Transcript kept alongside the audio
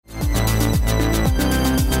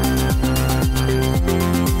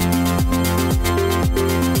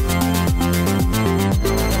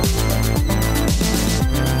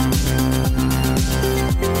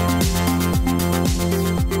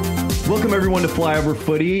everyone to Flyover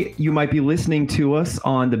Footy. You might be listening to us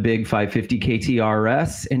on the big 550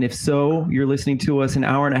 KTRS, and if so, you're listening to us an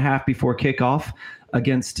hour and a half before kickoff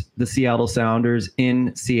against the Seattle Sounders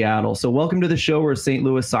in Seattle. So welcome to the show. We're a St.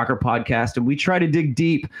 Louis soccer podcast, and we try to dig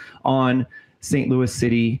deep on St. Louis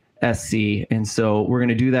City SC, and so we're going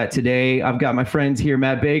to do that today. I've got my friends here.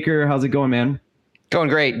 Matt Baker, how's it going, man? Going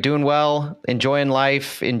great, doing well, enjoying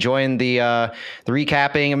life, enjoying the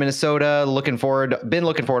recapping of Minnesota. Been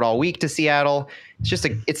looking forward all week to Seattle.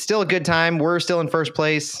 It's still a good time. We're still in first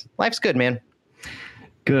place. Life's good, man.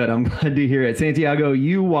 Good. I'm glad to hear it. Santiago,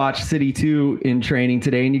 you watched City 2 in training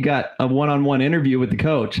today, and you got a one-on-one interview with the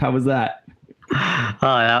coach. How was that? Oh,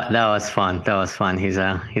 that was fun. That was fun. He's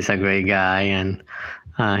a great guy, and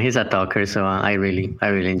he's a talker, so I really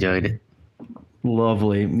enjoyed it.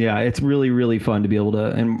 Lovely. Yeah, it's really, really fun to be able to,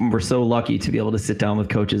 and we're so lucky to be able to sit down with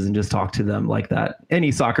coaches and just talk to them like that.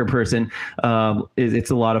 Any soccer person, it's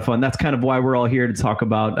a lot of fun. That's kind of why we're all here to talk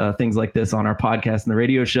about things like this on our podcast and the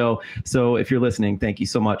radio show. So if you're listening, thank you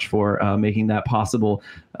so much for making that possible.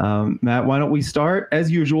 Matt, why don't we start as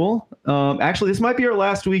usual? Actually, this might be our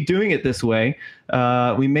last week doing it this way.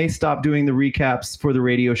 We may stop doing the recaps for the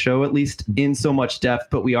radio show, at least in so much depth,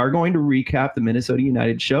 but we are going to recap the Minnesota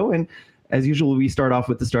United show. And as usual, we start off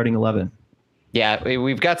with the starting 11. Yeah,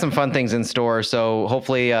 we've got some fun things in store. So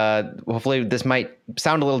hopefully this might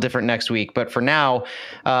sound a little different next week. But for now,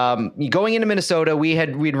 going into Minnesota,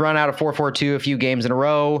 we'd run out of 4-4-2 a few games in a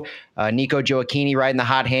row. Nico Gioacchini riding the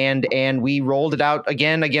hot hand, and we rolled it out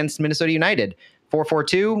again against Minnesota United.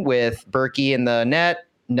 4-4-2 with Berkey in the net,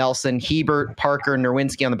 Nelson, Hebert, Parker,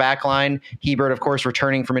 Nerwinski on the back line. Hebert, of course,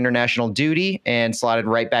 returning from international duty and slotted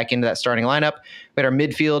right back into that starting lineup. We had our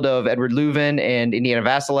midfield of Edward Leuven and Indiana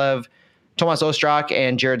Vassilev. Thomas Ostrak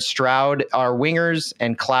and Jared Stroud are wingers,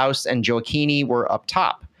 and Klaus and Gioacchini were up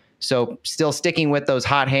top. So still sticking with those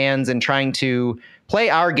hot hands and trying to play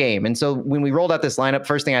our game. And so when we rolled out this lineup,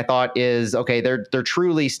 first thing I thought is, okay, they're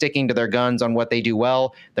truly sticking to their guns on what they do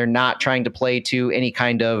well. They're not trying to play to any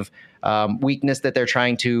kind of weakness that they're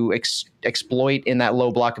trying to exploit in that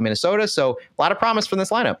low block of Minnesota. So a lot of promise from this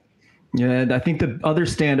lineup. Yeah, I think the other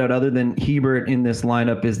standout other than Hebert in this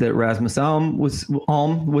lineup is that Rasmus Alm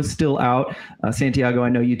was still out. Santiago, I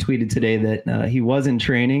know you tweeted today that he was in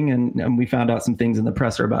training, and we found out some things in the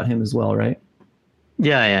presser about him as well, right?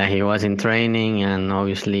 Yeah, he was in training, and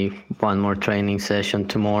obviously one more training session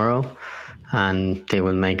tomorrow, and they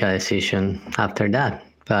will make a decision after that.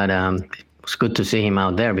 But it's good to see him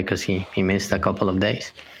out there because he missed a couple of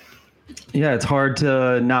days. Yeah, it's hard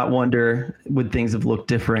to not wonder, would things have looked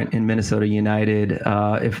different in Minnesota United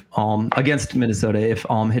if against Minnesota if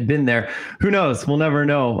Alm had been there? Who knows? We'll never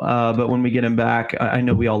know. But when we get him back, I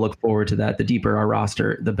know we all look forward to that. The deeper our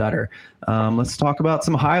roster, the better. Let's talk about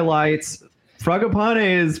some highlights. Fragapane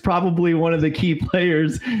is probably one of the key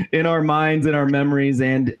players in our minds, in our memories,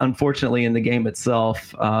 and unfortunately in the game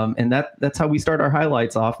itself. And that's how we start our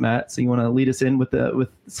highlights off, Matt. So you want to lead us in with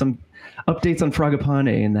some updates on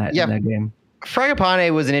Fragapane in that game?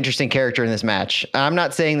 Fragapane was an interesting character in this match. I'm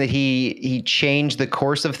not saying that he changed the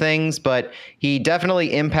course of things, but he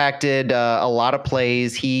definitely impacted a lot of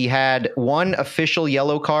plays. He had one official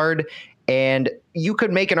yellow card, and you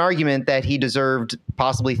could make an argument that he deserved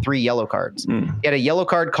possibly 3 yellow cards. He had a yellow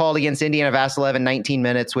card called against Indiana Vassilev in 19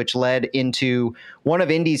 minutes, which led into one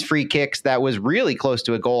of Indy's free kicks that was really close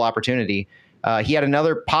to a goal opportunity. He had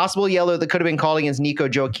another possible yellow that could have been called against Nico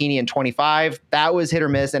Gioacchini in 25. That was hit or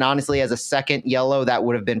miss, and honestly, as a second yellow, that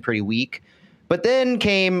would have been pretty weak. But then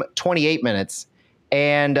came 28 minutes,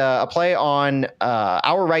 and a play on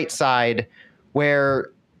our right side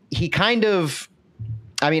where he kind of,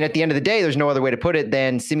 at the end of the day, there's no other way to put it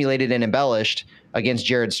than simulated and embellished against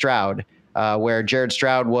Jared Stroud, where Jared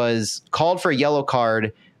Stroud was called for a yellow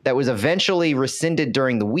card that was eventually rescinded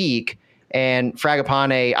during the week, and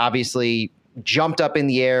Fragapane obviously jumped up in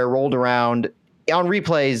the air, rolled around. On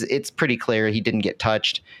replays, it's pretty clear he didn't get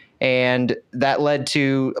touched. And that led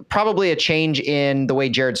to probably a change in the way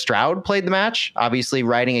Jared Stroud played the match. Obviously,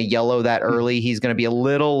 riding a yellow that early, he's going to be a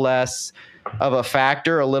little less of a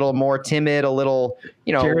factor, a little more timid, a little,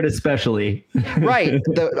 Jared especially. Right.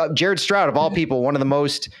 Jared Stroud, of all people, one of the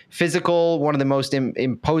most physical, one of the most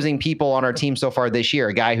imposing people on our team so far this year,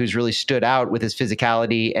 a guy who's really stood out with his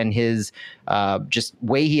physicality and his just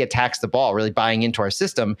way he attacks the ball, really buying into our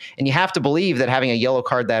system. And you have to believe that having a yellow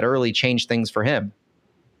card that early changed things for him.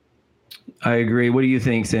 I agree. What do you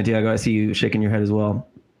think, Santiago? I see you shaking your head as well.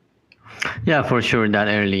 Yeah, for sure. That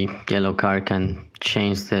early yellow card can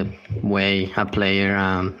change the way a player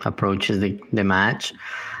approaches the match.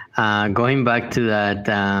 Going back to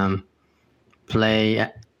that play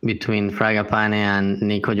between Fragapane and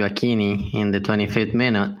Nico Gioacchini in the 25th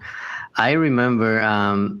minute. I remember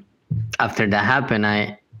after that happened,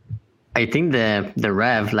 I think the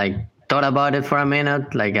ref like thought about it for a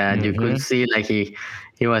minute. Like you could see like he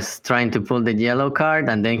was trying to pull the yellow card,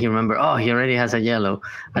 and then he remembered, oh, he already has a yellow,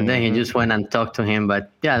 and then he just went and talked to him.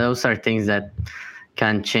 But yeah, those are things that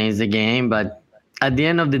can change the game. But at the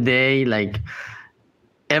end of the day, like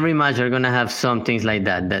every match are gonna have some things like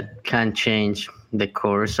that can change the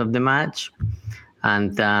course of the match.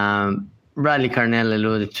 And Bradley Carnell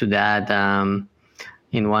alluded to that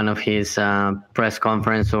in one of his press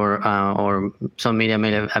conference or some media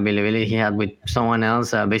availability he had with someone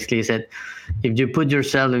else. Basically, he said, if you put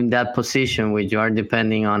yourself in that position where you are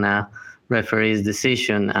depending on a referee's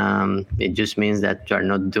decision, it just means that you are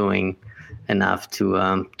not doing enough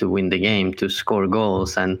to win the game, to score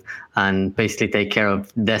goals, and basically take care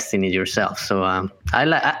of destiny yourself. So I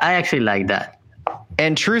actually like that.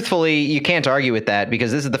 And truthfully, you can't argue with that,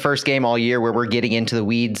 because this is the first game all year where we're getting into the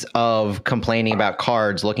weeds of complaining about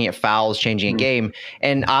cards, looking at fouls, changing a game.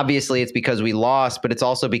 And obviously it's because we lost, but it's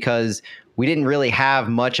also because we didn't really have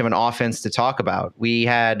much of an offense to talk about. We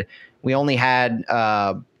only had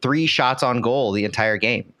 3 shots on goal the entire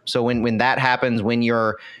game. So when that happens, when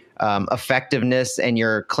your effectiveness and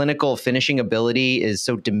your clinical finishing ability is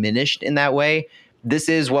so diminished in that way, this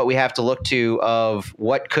is what we have to look to of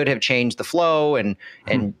what could have changed the flow and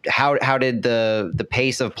how did the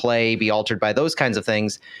pace of play be altered by those kinds of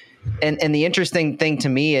things. And the interesting thing to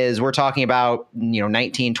me is we're talking about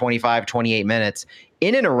 19, 25, 28 minutes.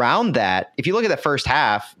 In and around that, if you look at the first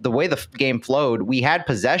half, the way the game flowed, we had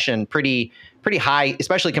possession pretty high,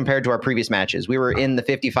 especially compared to our previous matches. We were in the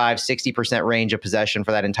 55-60% range of possession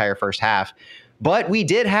for that entire first half. But we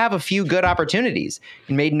did have a few good opportunities.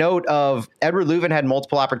 You made note of Edward Leuven had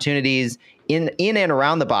multiple opportunities in and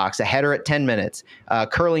around the box, a header at 10 minutes, a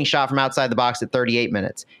curling shot from outside the box at 38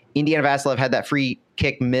 minutes. Indiana Vassilev had that free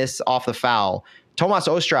kick miss off the foul. Tomas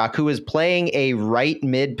Ostrak, who is playing a right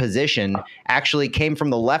mid position, actually came from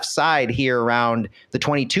the left side here around the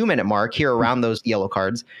 22-minute mark, here around those yellow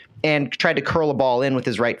cards, and tried to curl a ball in with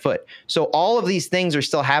his right foot. So all of these things are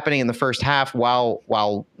still happening in the first half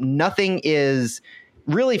while nothing is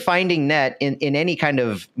really finding net in any kind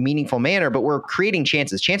of meaningful manner, but we're creating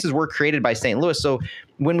chances. Chances were created by St. Louis. So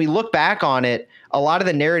when we look back on it, a lot of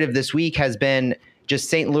the narrative this week has been just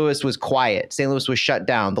St. Louis was quiet. St. Louis was shut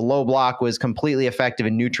down. The low block was completely effective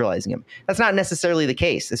in neutralizing him. That's not necessarily the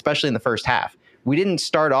case, especially in the first half. We didn't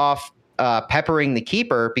start off peppering the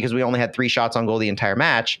keeper because we only had 3 shots on goal the entire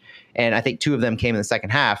match. And I think 2 of them came in the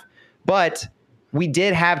second half. But we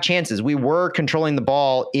did have chances. We were controlling the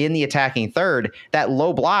ball in the attacking third. That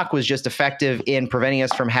low block was just effective in preventing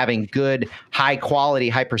us from having good, high quality,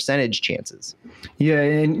 high percentage chances. Yeah,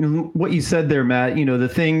 and what you said there, Matt, the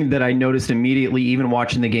thing that I noticed immediately, even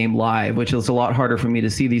watching the game live, which is a lot harder for me to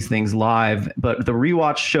see these things live, but the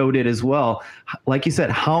rewatch showed it as well. Like you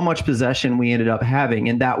said, how much possession we ended up having,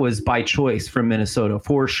 and that was by choice from Minnesota,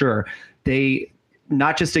 for sure. They,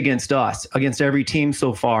 not just against us, against every team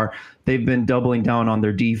so far, they've been doubling down on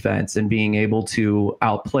their defense and being able to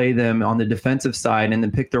outplay them on the defensive side and then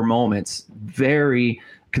pick their moments very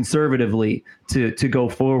conservatively to go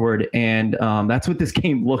forward. And that's what this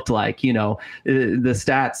game looked like. The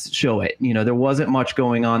stats show it. There wasn't much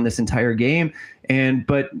going on this entire game.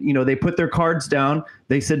 But they put their cards down.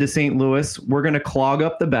 They said to St. Louis, we're going to clog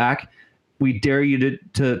up the back. We dare you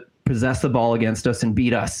to possess the ball against us and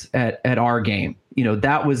beat us at our game.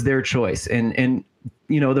 That was their choice. And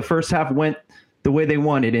the first half went the way they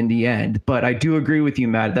wanted in the end. But I do agree with you,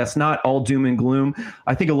 Matt. That's not all doom and gloom.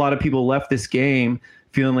 I think a lot of people left this game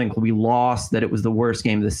feeling like we lost, that it was the worst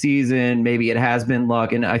game of the season. Maybe it has been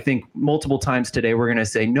luck. And I think multiple times today we're going to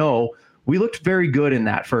say, no, we looked very good in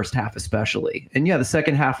that first half especially. And yeah, the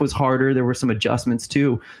second half was harder. There were some adjustments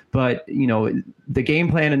too. But, the game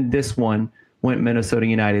plan in this one went Minnesota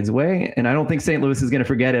United's way. And I don't think St. Louis is going to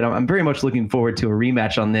forget it. I'm very much looking forward to a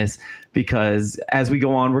rematch on this, because as we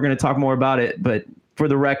go on, we're going to talk more about it. But for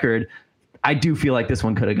the record, I do feel like this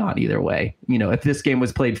one could have gone either way. If this game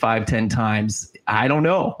was played 5-10 times, I don't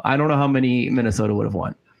know how many Minnesota would have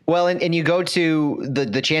won. Well, and you go to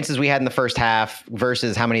the chances we had in the first half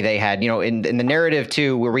versus how many they had. In the narrative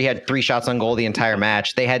too, where we had 3 shots on goal the entire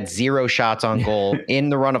match, they had 0 shots on goal in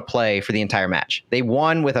the run of play for the entire match. They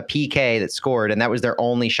won with a PK that scored, and that was their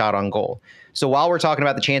only shot on goal. So while we're talking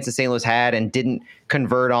about the chances St. Louis had and didn't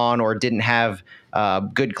convert on or didn't have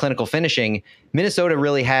good clinical finishing, Minnesota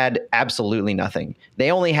really had absolutely nothing.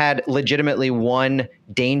 They only had legitimately one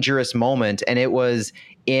dangerous moment, and it was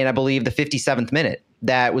in, I believe, the 57th minute.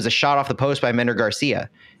 that was a shot off the post by Mender Garcia.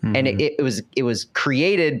 Mm-hmm. And it was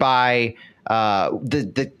created by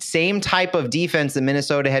the same type of defense that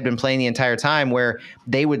Minnesota had been playing the entire time, where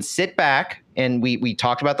they would sit back, and we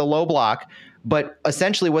talked about the low block, but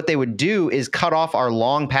essentially what they would do is cut off our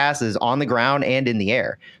long passes on the ground and in the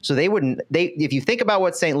air. So if you think about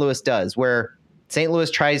what St. Louis does, where St.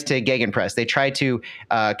 Louis tries to gegenpress, they try to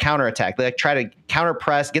counterattack, they try to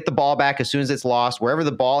counterpress, get the ball back as soon as it's lost. Wherever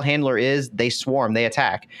the ball handler is, they swarm, they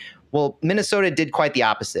attack. Well, Minnesota did quite the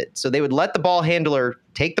opposite. So they would let the ball handler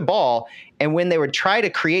take the ball, and when they would try to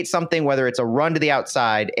create something, whether it's a run to the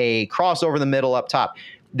outside, a cross over the middle up top,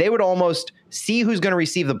 they would almost see who's going to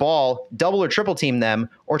receive the ball, double or triple team them,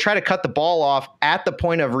 or try to cut the ball off at the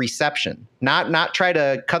point of reception. Not try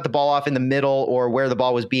to cut the ball off in the middle or where the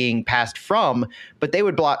ball was being passed from, but they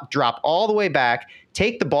would drop all the way back,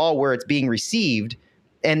 take the ball where it's being received,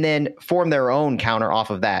 and then form their own counter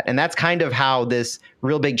off of that. And that's kind of how this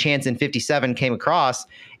real big chance in 57 came across.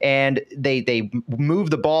 And they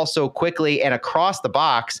moved the ball so quickly and across the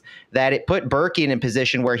box that it put Berkey in a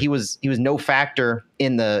position where he was no factor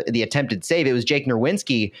in the attempted save. It was Jake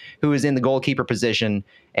Nerwinski who was in the goalkeeper position.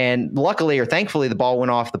 And luckily or thankfully, the ball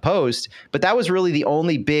went off the post. But that was really the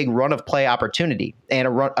only big run of play opportunity. And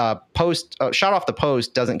a shot off the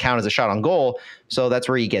post doesn't count as a shot on goal. So that's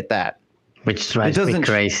where you get that. Which drives me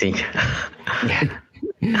crazy. Yeah.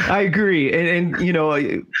 I agree. And, you know,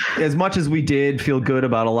 as much as we did feel good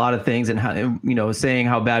about a lot of things and how, you know, saying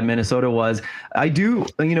how bad Minnesota was, I do,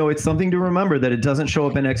 you know, it's something to remember that it doesn't show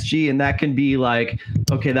up in XG, and that can be like,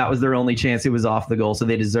 okay, that was their only chance. It was off the goal, so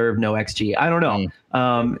they deserve no XG. I don't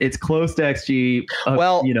know. It's close to XG.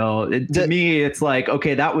 Well, you know, to me, it's like,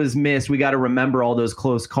 okay, that was missed. We got to remember all those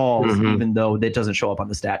close calls, even though that doesn't show up on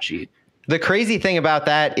the stat sheet. The crazy thing about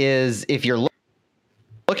that is if you're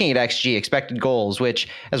looking at XG, expected goals, which,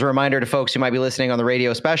 as a reminder to folks who might be listening on the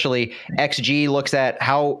radio especially, XG looks at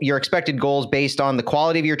how your expected goals based on the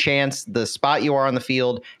quality of your chance, the spot you are on the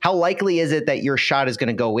field, how likely is it that your shot is going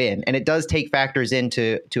to go in? And it does take factors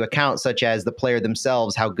into account, such as the player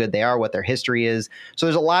themselves, how good they are, what their history is. So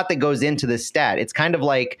there's a lot that goes into this stat. It's kind of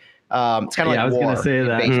like I was going to say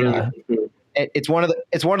that. It's one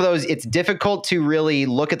of those, it's difficult to really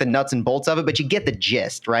look at the nuts and bolts of it, but you get the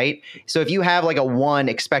gist, right? So if you have like a 1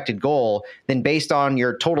 expected goal, then based on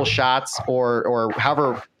your total shots or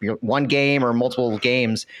however, one game or multiple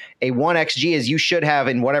games, a 1 XG is you should have,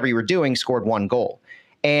 in whatever you were doing, scored 1 goal.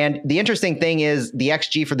 And the interesting thing is the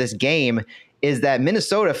XG for this game is that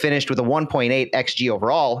Minnesota finished with a 1.8 XG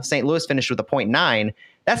overall. St. Louis finished with a 0.9.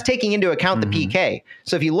 That's taking into account the PK.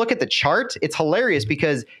 So if you look at the chart, it's hilarious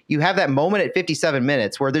because you have that moment at 57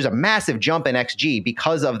 minutes where there's a massive jump in XG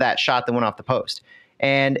because of that shot that went off the post.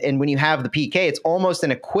 And when you have the PK, it's almost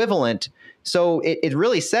an equivalent. So it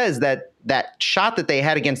really says that shot that they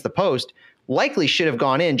had against the post likely should have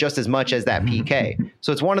gone in just as much as that PK.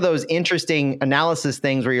 So it's one of those interesting analysis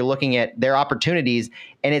things where you're looking at their opportunities,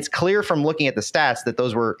 and it's clear from looking at the stats that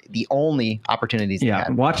those were the only opportunities they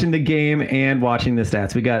had. Watching the game and watching the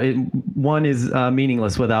stats, we got it. One is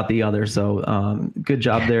meaningless without the other. So good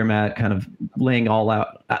job there, Matt, kind of laying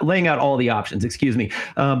out all the options, excuse me.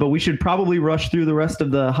 But we should probably rush through the rest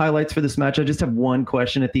of the highlights for this match. I just have one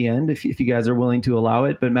question at the end, if you guys are willing to allow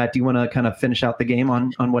it. But Matt, do you want to kind of finish out the game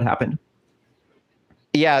on what happened?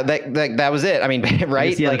 Yeah, that was it. I mean,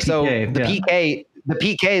 right? Like, so the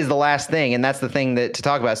PK is the last thing, and that's the thing to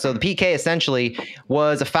talk about. So the PK essentially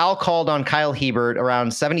was a foul called on Kyle Hebert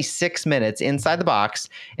around 76 minutes inside the box,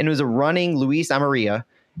 and it was a running Luis Amarilla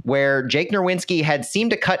where Jake Nerwinski had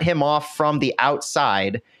seemed to cut him off from the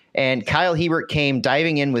outside, and Kyle Hebert came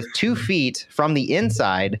diving in with 2 feet from the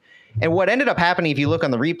inside. And what ended up happening, if you look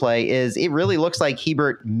on the replay, is it really looks like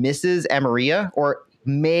Hebert misses Amarilla, or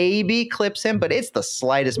maybe clips him, but it's the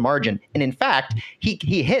slightest margin. And in fact,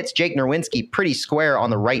 he hits Jake Nerwinski pretty square on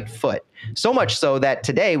the right foot. So much so that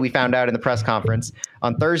today we found out in the press conference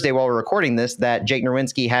on Thursday while we're recording this that Jake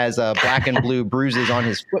Nerwinski has black and blue bruises on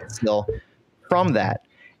his foot still from that.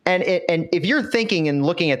 And if you're thinking and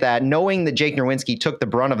looking at that, knowing that Jake Nerwinski took the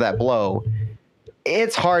brunt of that blow,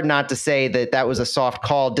 it's hard not to say that was a soft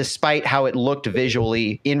call, despite how it looked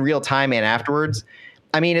visually in real time and afterwards.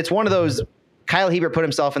 I mean, it's one of those. Kyle Hebert put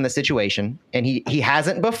himself in the situation, and he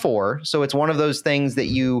hasn't before. So it's one of those things that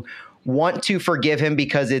you want to forgive him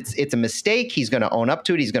because it's a mistake. He's going to own up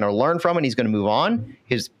to it. He's going to learn from it. He's going to move on.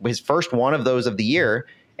 His first one of those of the year.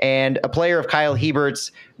 And a player of Kyle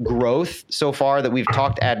Hebert's growth so far that we've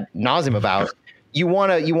talked ad nauseum about, you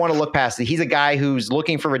want to look past it. He's a guy who's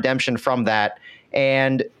looking for redemption from that.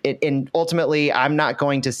 And ultimately, I'm not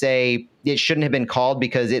going to say it shouldn't have been called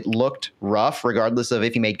because it looked rough, regardless of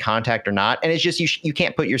if he made contact or not. And it's just you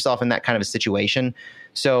can't put yourself in that kind of a situation.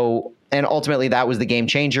 So, and ultimately, that was the game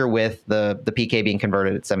changer with the PK being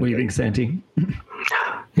converted at 78. What do you think, Santi?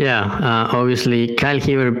 Yeah, obviously, Kyle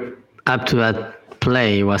Hibbert, up to that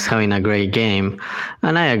play, was having a great game.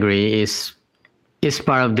 And I agree, it's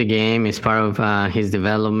part of the game. It's part of his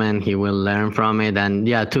development. He will learn from it. And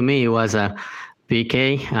yeah, to me, it was a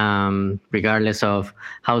PK, regardless of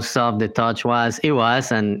how soft the touch was. It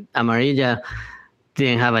was, and Amarilla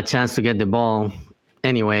didn't have a chance to get the ball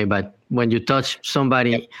anyway. But when you touch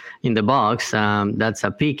somebody in the box, that's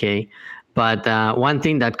a PK. But one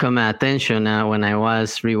thing that caught my attention when I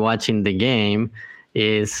was rewatching the game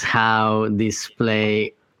is how this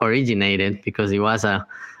play originated, because it was a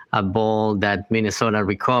ball that Minnesota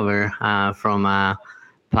recovered from a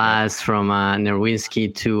pass from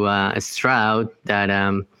Nerwinski to Stroud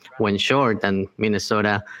that went short, and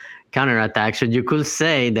Minnesota counterattacked. So you could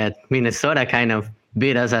say that Minnesota kind of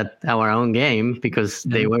beat us at our own game because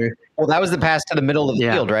they were... Well, that was the pass to the middle of the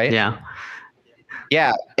field, right? Yeah.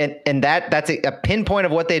 Yeah, and that's a pinpoint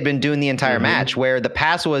of what they'd been doing the entire match, where the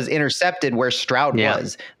pass was intercepted where Stroud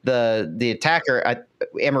was. The attacker,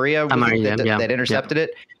 Amarilla that intercepted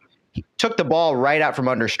it. He took the ball right out from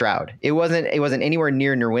under Stroud. It wasn't anywhere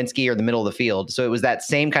near Nerwinski or the middle of the field. So it was that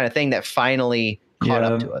same kind of thing that finally caught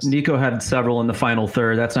up to us. Nico had several in the final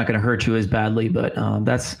third. That's not going to hurt you as badly, but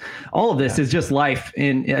that's all of this is just life.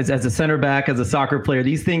 As a center back, as a soccer player,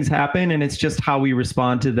 these things happen, and it's just how we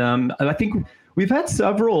respond to them. I think we've had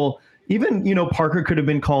several. Even, Parker could have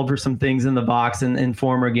been called for some things in the box in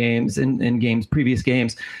former games, in previous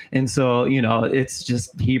games. And so, it's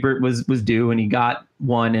just Hibbert was due, and he got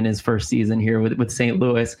one in his first season here with St.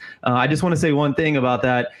 Louis. I just want to say one thing about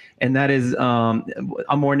that, and that is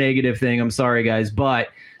a more negative thing. I'm sorry, guys. But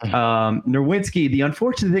Nerwinski, the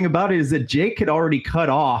unfortunate thing about it is that Jake had already cut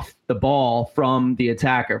off the ball from the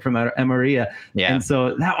attacker, from Amarilla. Yeah. And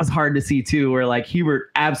so that was hard to see, too, where Hibbert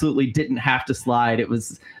absolutely didn't have to slide. It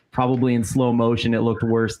was probably in slow motion. It looked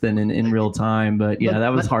worse than in real time, but that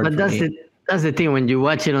was hard. But that's the thing. When you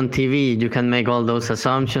watch it on TV, you can make all those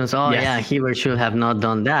assumptions. Oh, yes. Yeah, Hibbert should have not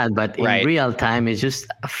done that. But in real time, it's just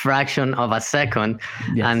a fraction of a second.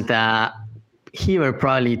 Yes. And Hibbert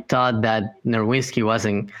probably thought that Nerwinski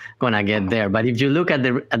wasn't going to get there. But if you look at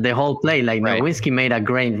the whole play, Nerwinski made a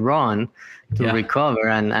great run to recover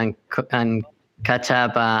and catch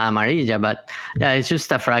up Amarilla, but it's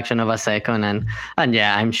just a fraction of a second, and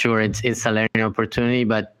I'm sure it's a learning opportunity.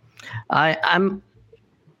 But I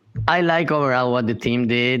like overall what the team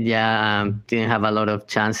did. Didn't have a lot of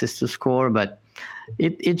chances to score, but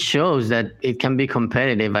it shows that it can be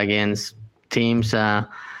competitive against teams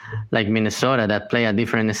like Minnesota that play a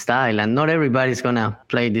different style, and not everybody's gonna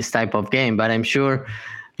play this type of game. But I'm sure,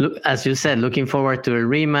 as you said, looking forward to a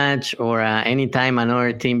rematch or anytime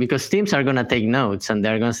another team, because teams are going to take notes and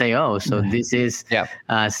they're going to say, oh, so this is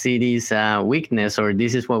City's weakness, or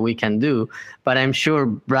this is what we can do. But I'm sure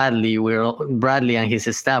Bradley and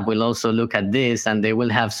his staff will also look at this, and they will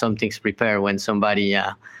have some things prepared when somebody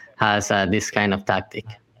has this kind of tactic.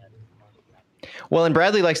 Well, and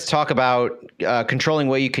Bradley likes to talk about controlling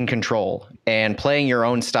what you can control and playing your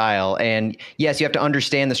own style. And yes, you have to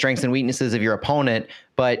understand the strengths and weaknesses of your opponent.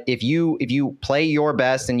 But if you play your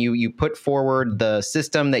best and you put forward the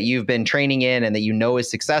system that you've been training in and that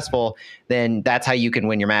is successful, then that's how you can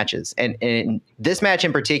win your matches. And this match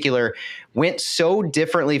in particular went so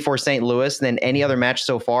differently for St. Louis than any other match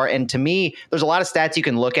so far. And to me, there's a lot of stats you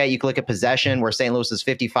can look at. You can look at possession, where St. Louis is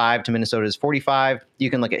 55 to Minnesota's 45.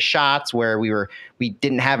 You can look at shots, where we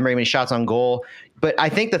didn't have very many shots on goal. But I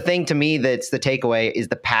think the thing to me that's the takeaway is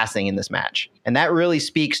the passing in this match. And that really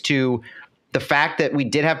speaks to the fact that we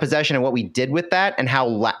did have possession and what we did with that, and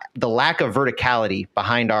how the lack of verticality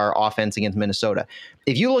behind our offense against Minnesota.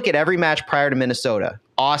 If you look at every match prior to Minnesota,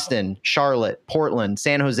 Austin, Charlotte, Portland,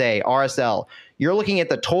 San Jose, RSL, you're looking at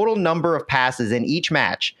the total number of passes in each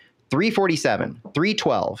match: 347,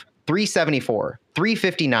 312, 374,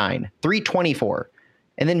 359, 324.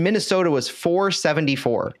 And then Minnesota was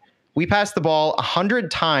 474. We passed the ball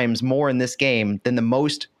 100 times more in this game than the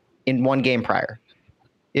most in one game prior.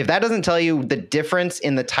 If that doesn't tell you the difference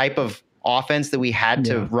in the type of offense that we had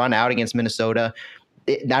to run out against Minnesota,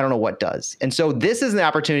 I don't know what does. And so this is an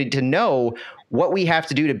opportunity to know what we have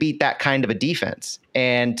to do to beat that kind of a defense,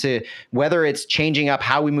 and to whether it's changing up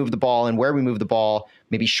how we move the ball and where we move the ball,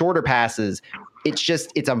 maybe shorter passes.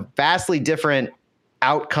 It's a vastly different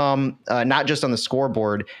outcome, not just on the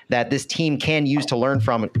scoreboard, that this team can use to learn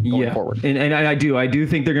from it going forward. And I do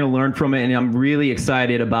think they're going to learn from it. And I'm really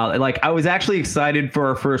excited about it. Like, I was actually excited for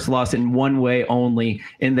our first loss in one way only,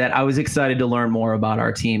 in that I was excited to learn more about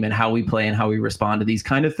our team and how we play and how we respond to these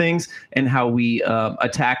kind of things, and how we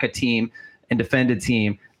attack a team and defend a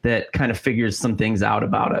team that kind of figures some things out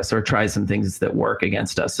about us or tries some things that work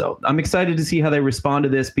against us. So I'm excited to see how they respond to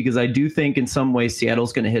this, because I do think in some ways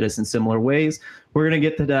Seattle's going to hit us in similar ways. We're going to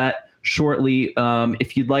get to that shortly.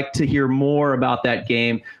 If you'd like to hear more about that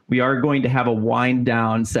game, we are going to have a wind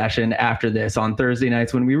down session after this on Thursday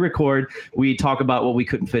nights. When we record, we talk about what we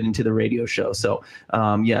couldn't fit into the radio show. So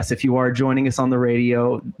yes, if you are joining us on the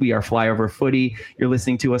radio, we are Flyover Footy. You're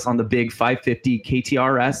listening to us on the big 550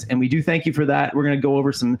 KTRS, and we do thank you for that. We're going to go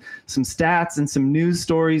over some stats and some news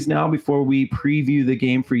stories now before we preview the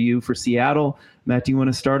game for you for Seattle. Matt, do you want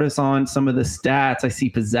to start us on some of the stats? I see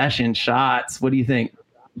possession, shots. What do you think?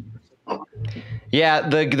 Yeah,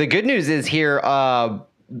 the good news is here,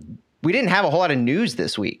 we didn't have a whole lot of news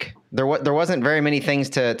this week. There wasn't very many things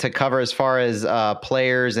to cover as far as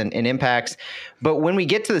players and impacts. But when we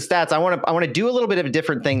get to the stats, I want to do a little bit of a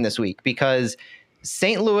different thing this week, because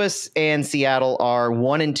St. Louis and Seattle are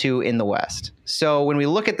 1 and 2 in the West. So when we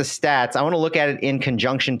look at the stats, I want to look at it in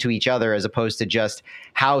conjunction to each other, as opposed to just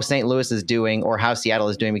how St. Louis is doing or how Seattle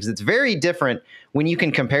is doing, because it's very different when you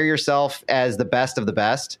can compare yourself as the best of the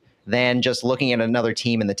best than just looking at another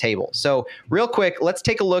team in the table. So real quick, let's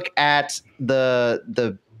take a look at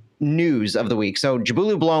the news of the week. So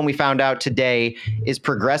Jabulu Blom, we found out today, is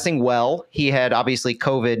progressing well. He had obviously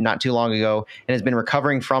COVID not too long ago and has been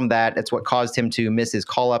recovering from that. It's what caused him to miss his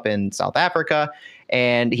call-up in South Africa,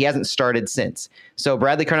 and he hasn't started since. So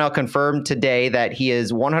Bradley Carnell confirmed today that he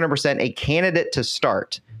is 100% a candidate to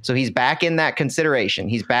start. So he's back in that consideration.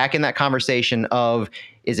 He's back in that conversation of,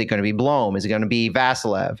 is it going to be Blom? Is it going to be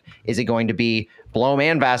Vasilev? Is it going to be Blom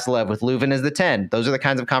and Vasilev with Leuven as the 10? Those are the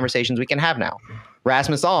kinds of conversations we can have now.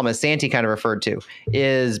 Rasmus Alm, as Santi kind of referred to,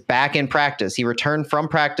 is back in practice. He returned from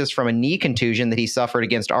practice from a knee contusion that he suffered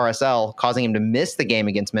against RSL, causing him to miss the game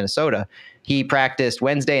against Minnesota. He practiced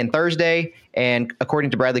Wednesday and Thursday, and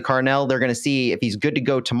according to Bradley Carnell, they're going to see if he's good to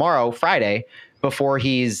go tomorrow, Friday, before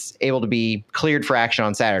he's able to be cleared for action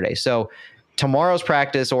on Saturday. So tomorrow's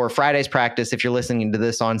practice, or Friday's practice, if you're listening to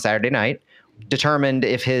this on Saturday night, determined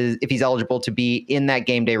if he's eligible to be in that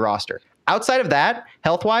game day roster. Outside of that,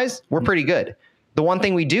 health-wise, we're pretty good. The one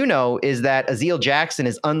thing we do know is that Aziel Jackson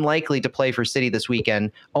is unlikely to play for City this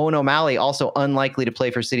weekend. Owen O'Malley also unlikely to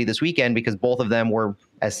play for City this weekend, because both of them were,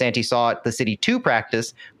 as Santi saw at the City 2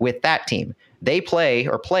 practice with that team. They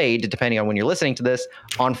played, depending on when you're listening to this,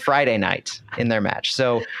 on Friday night in their match.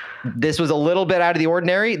 So this was a little bit out of the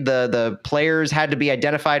ordinary. The players had to be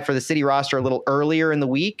identified for the City roster a little earlier in the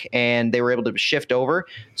week, and they were able to shift over.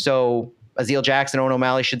 So Aziel Jackson and Owen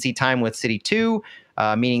O'Malley should see time with City 2,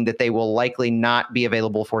 meaning that they will likely not be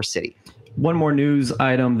available for City. One more news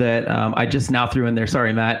item that I just now threw in there.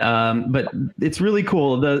 Sorry, Matt. But it's really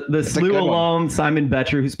cool. The SLU alum, Simon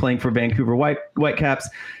Betcher, who's playing for Vancouver Whitecaps,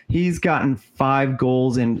 he's gotten 5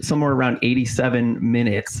 goals in somewhere around 87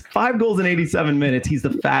 minutes. 5 goals in 87 minutes. He's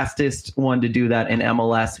the fastest one to do that in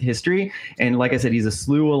MLS history. And like I said, he's a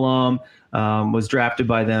SLU alum. Was drafted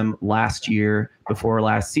by them last year, before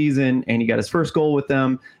last season, and he got his first goal with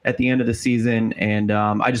them at the end of the season. And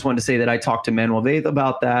I just wanted to say that I talked to Manuel Vaith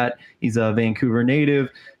about that. He's a Vancouver native,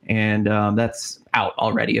 and that's out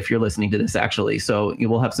already if you're listening to this, actually. So you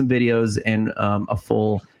will have some videos and a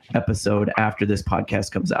full episode after this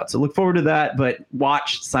podcast comes out. So look forward to that, but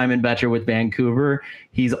watch Simon Betcher with Vancouver.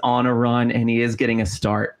 He's on a run, and he is getting a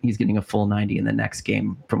start. He's getting a full 90 in the next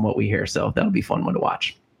game from what we hear. So that'll be a fun one to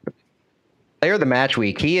watch. Player of the match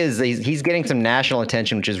week. He's getting some national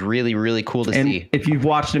attention, which is really, really cool to see. If you've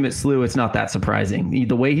watched him at SLU, it's not that surprising.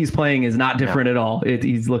 The way he's playing is not different at all.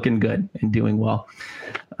 He's looking good and doing well.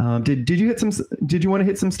 Did you want to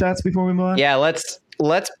hit some stats before we move on? Yeah, let's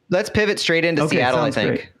pivot straight into Seattle, I think.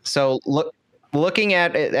 Great. So looking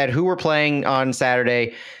at who we're playing on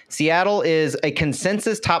Saturday, Seattle is a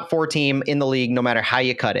consensus top 4 team in the league, no matter how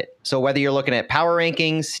you cut it. So whether you're looking at power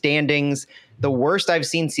rankings, standings, the worst I've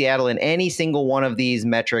seen Seattle in any single one of these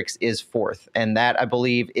metrics is 4th. And that, I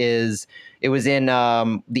believe, it was in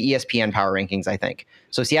the ESPN power rankings, I think.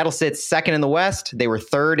 So Seattle sits 2nd in the West. They were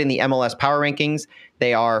 3rd in the MLS power rankings.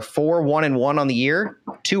 They are 4-1-1 on the year,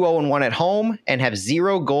 2-0-1 at home, and have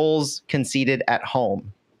 0 goals conceded at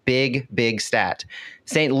home. Big stat.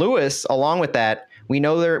 St. Louis, along with that, we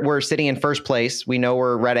know we're sitting in first place. We know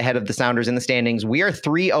we're right ahead of the Sounders in the standings. We are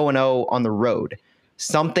 3-0-0 on the road.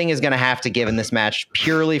 something is going to have to give in this match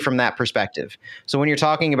purely from that perspective. So when you're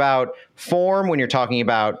talking about form, when you're talking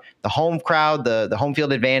about the home crowd, the home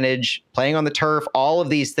field advantage, playing on the turf, all of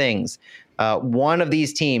these things, one of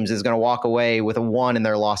these teams is going to walk away with a 1 in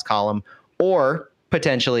their loss column, or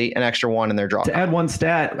potentially an extra 1 in their draw. To add one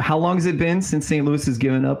stat, how long has it been since St. Louis has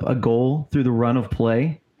given up a goal through the run of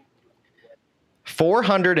play?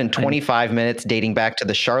 425 minutes dating back to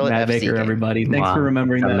the Charlotte Matt FC Baker, game. everybody. Thanks for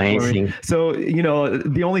remembering that. Amazing. For me. So,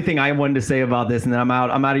 the only thing I wanted to say about this, and then I'm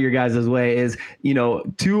out of your guys' way, is,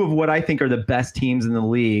 two of what I think are the best teams in the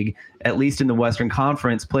league, at least in the Western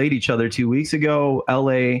Conference, played each other 2 weeks ago,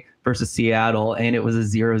 LA versus Seattle, and it was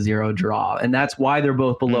a 0-0 draw. And that's why they're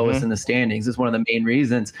both below us in the standings. It's one of the main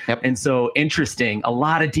reasons. Yep. And so interesting. A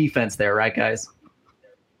lot of defense there, right, guys?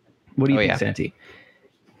 What do you think, Santi?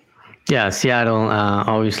 Yeah, Seattle,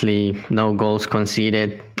 obviously no goals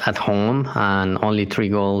conceded at home and only 3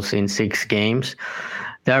 goals in 6 games.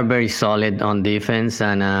 They are very solid on defense.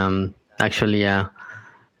 And actually,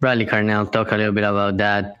 Bradley Carnell talked a little bit about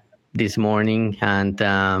that this morning. And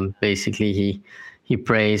basically, he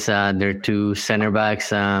praised their 2 center backs,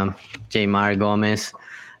 Jamar Gomez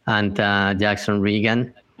and Jackson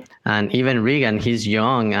Regan. And even Regan, he's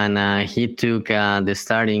young, and he took the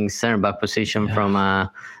starting center back position from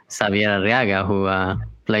Xavier Arriaga, who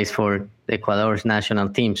plays for Ecuador's national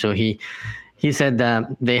team. So he said that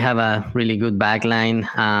they have a really good back line,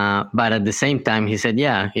 but at the same time, he said,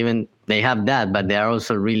 even they have that, but they are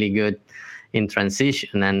also really good in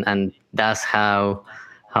transition, and that's how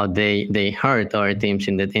they hurt our teams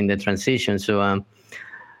in the transition. So,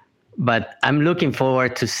 but I'm looking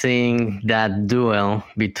forward to seeing that duel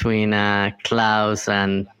between Klaus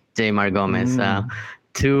and Jamar Gomez,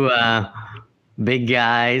 2 big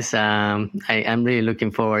guys. I'm really looking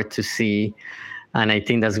forward to see, and I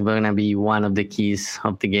think that's going to be one of the keys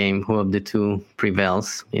of the game, who of the 2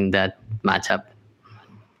 prevails in that matchup.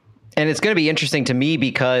 And it's going to be interesting to me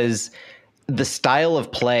because the style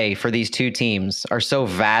of play for these 2 teams are so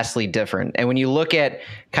vastly different. And when you look at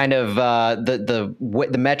kind of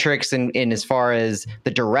the metrics in as far as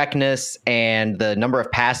the directness and the number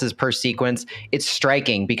of passes per sequence, it's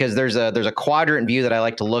striking because there's a quadrant view that I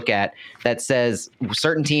like to look at that says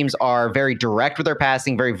certain teams are very direct with their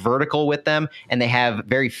passing, very vertical with them, and they have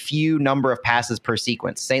very few number of passes per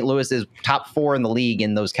sequence. St. Louis is top 4 in the league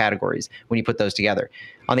in those categories when you put those together.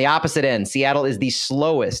 On the opposite end, Seattle is the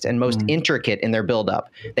slowest and most intricate in their buildup.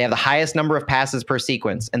 They have the highest number of passes per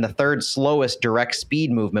sequence and the 3rd slowest direct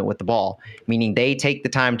speed movement with the ball, meaning they take the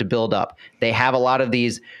time to build up. They have a lot of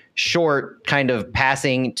these short kind of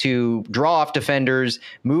passing to draw off defenders,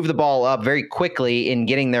 move the ball up very quickly in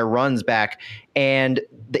getting their runs back. And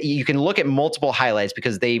you can look at multiple highlights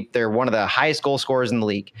because they're one of the highest goal scorers in the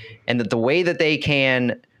league. And that the way that they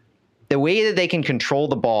can control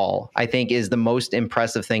the ball, I think, is the most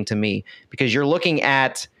impressive thing to me, because you're looking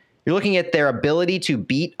at their ability to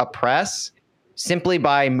beat a press simply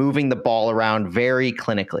by moving the ball around very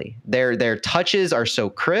clinically. Their touches are so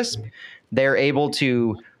crisp. They're able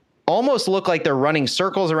to almost look like they're running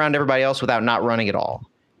circles around everybody else without not running at all.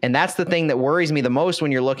 And that's the thing that worries me the most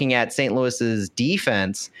when you're looking at St. Louis's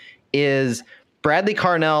defense is Bradley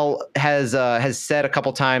Carnell has said a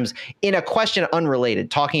couple times in a question unrelated,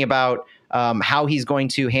 talking about how he's going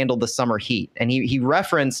to handle the summer heat. And he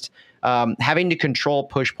referenced having to control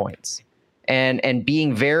push points and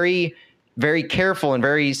being very, very careful and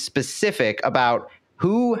very specific about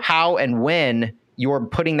who, how, and when you're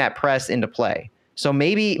putting that press into play. So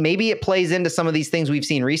maybe it plays into some of these things we've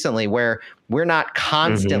seen recently where we're not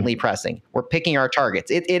constantly pressing. We're picking our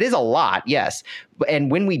targets. It is a lot, yes.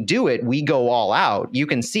 And when we do it, we go all out. You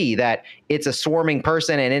can see that it's a swarming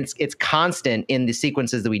person and it's constant in the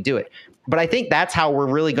sequences that we do it. But I think that's how we're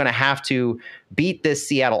really going to have to beat this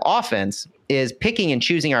Seattle offense, is picking and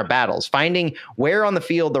choosing our battles, finding where on the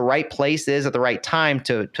field the right place is at the right time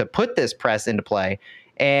to put this press into play.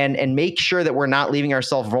 And make sure that we're not leaving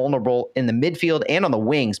ourselves vulnerable in the midfield and on the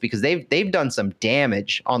wings, because they've done some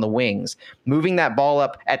damage on the wings, moving that ball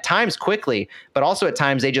up at times quickly, but also at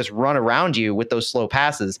times they just run around you with those slow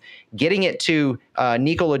passes, getting it to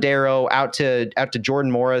Nico Lodero, out to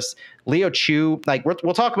Jordan Morris, Leo Chu. Like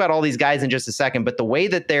we'll talk about all these guys in just a second, but the way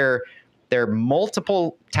that their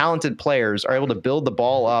multiple talented players are able to build the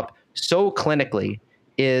ball up so clinically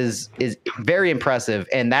is very impressive,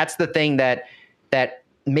 and that's the thing that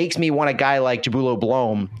makes me want a guy like Jabulo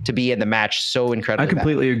Blom to be in the match so incredibly. I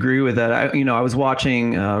completely agree with that. I was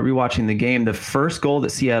rewatching the game. The first goal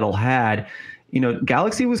that Seattle had,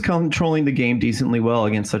 Galaxy was controlling the game decently well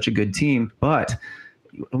against such a good team, but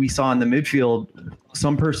we saw in the midfield,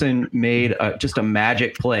 some person made just a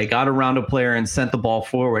magic play, got around a player and sent the ball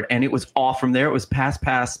forward, and it was off from there. It was pass,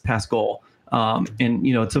 goal. And,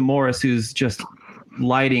 to Morris, who's just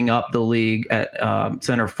lighting up the league at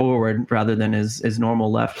center forward rather than his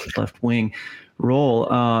normal left wing role.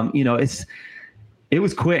 It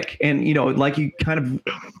was quick. And, like you kind of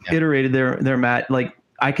iterated there, Matt, like,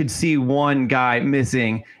 I could see one guy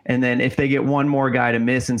missing, and then if they get one more guy to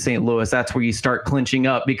miss in St. Louis, that's where you start clinching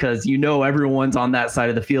up, because everyone's on that side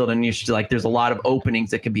of the field, and there's a lot of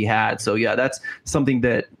openings that could be had. So yeah, that's something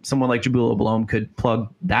that someone like Jabula Blom could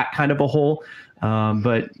plug that kind of a hole,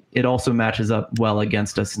 but it also matches up well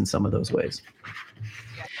against us in some of those ways.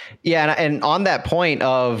 Yeah, and on that point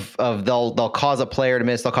of they'll cause a player to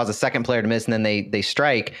miss, they'll cause a second player to miss, and then they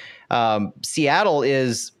strike. Seattle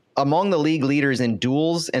is among the league leaders in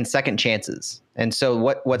duels and second chances. And so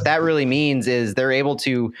what that really means is they're able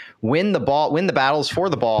to win the battles for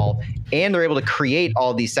the ball, and they're able to create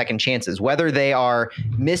all these second chances, whether they are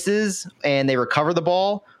misses and they recover the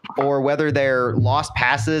ball, or whether they're lost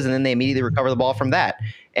passes and then they immediately recover the ball from that.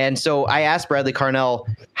 And so I asked Bradley Carnell,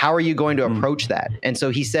 how are you going to approach that? And so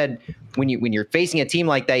he said, when you're facing a team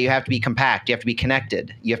like that, you have to be compact, you have to be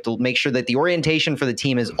connected, you have to make sure that the orientation for the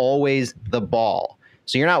team is always the ball.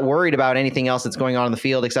 So you're not worried about anything else that's going on in the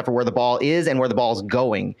field except for where the ball is and where the ball is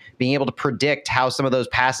going, being able to predict how some of those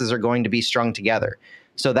passes are going to be strung together.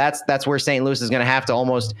 So that's where St. Louis is going to have to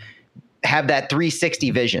almost have that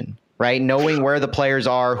 360 vision, right? Knowing where the players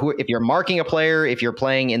are, if you're marking a player, if you're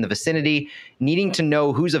playing in the vicinity, needing to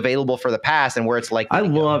know who's available for the pass and where it's likely to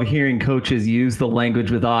go. I love hearing coaches use the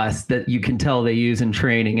language with us that you can tell they use in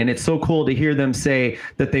training. And it's so cool to hear them say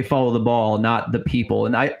that they follow the ball, not the people.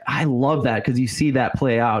 And I love that, because you see that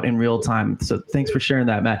play out in real time. So thanks for sharing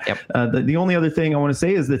that, Matt. Yep. The only other thing I want to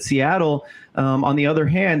say is that Seattle, on the other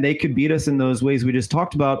hand, they could beat us in those ways we just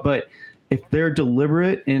talked about. But if they're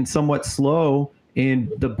deliberate and somewhat slow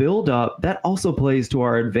in the build-up, that also plays to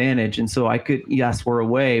our advantage. And so yes, we're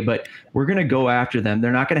away, but we're going to go after them.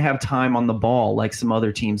 They're not going to have time on the ball like some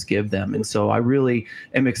other teams give them. And so I really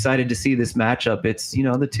am excited to see this matchup. It's,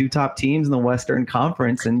 the two top teams in the Western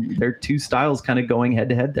Conference, and their two styles kind of going head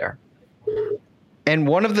to head there. And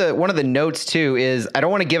one of the notes too is, I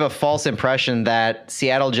don't want to give a false impression that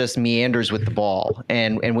Seattle just meanders with the ball.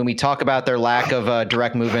 And when we talk about their lack of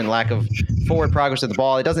direct movement, lack of forward progress with the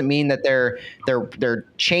ball, it doesn't mean that they're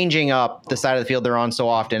changing up the side of the field they're on so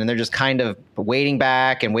often, and they're just kind of waiting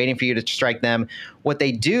back and waiting for you to strike them. What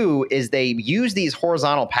they do is they use these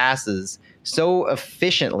horizontal passes so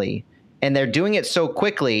efficiently, and they're doing it so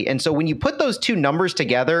quickly. And so when you put those two numbers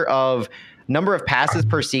together of number of passes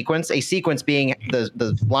per sequence, a sequence being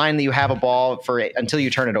the line that you have a ball for until you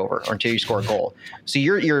turn it over or until you score a goal. So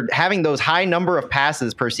you're having those high number of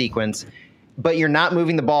passes per sequence, but you're not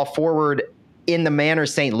moving the ball forward in the manner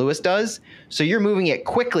St. Louis does. So you're moving it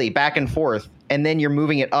quickly back and forth, and then you're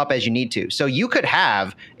moving it up as you need to. So you could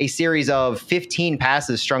have a series of 15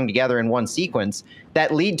 passes strung together in one sequence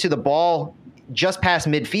that lead to the ball just past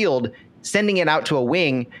midfield, sending it out to a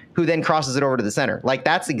wing who then crosses it over to the center. Like,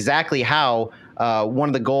 that's exactly how one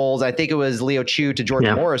of the goals, I think it was Leo Chu to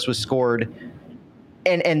Jordan Morris, was scored.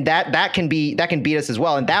 And that can beat us as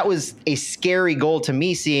well. And that was a scary goal to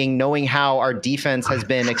me, knowing how our defense has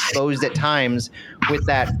been exposed at times with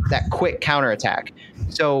that quick counterattack.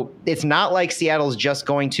 So it's not like Seattle's just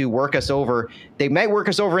going to work us over. They might work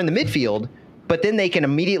us over in the midfield, but then they can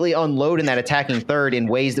immediately unload in that attacking third in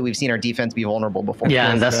ways that we've seen our defense be vulnerable before.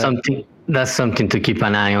 Yeah, and that's something to keep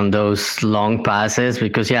an eye on, those long passes,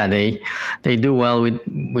 because they do well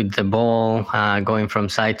with the ball going from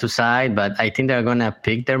side to side, but I think they're gonna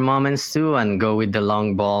pick their moments too and go with the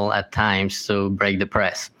long ball at times to break the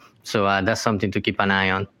press. So that's something to keep an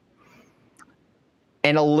eye on.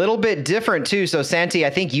 And a little bit different too. So Santi, I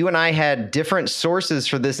think you and I had different sources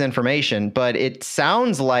for this information, but it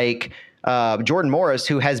sounds like Jordan Morris,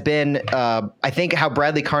 who has been, I think how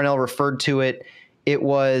Bradley Carnell referred to it, it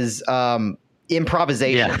was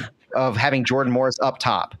improvisation of having Jordan Morris up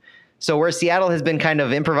top. So where Seattle has been kind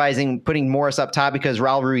of improvising, putting Morris up top because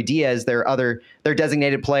Raul Ruidiaz, their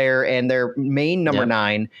designated player and their main number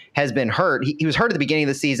 9, has been hurt. He was hurt at the beginning of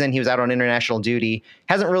the season. He was out on international duty,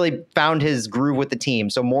 hasn't really found his groove with the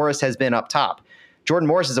team. So Morris has been up top. Jordan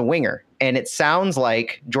Morris is a winger, and it sounds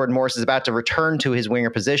like Jordan Morris is about to return to his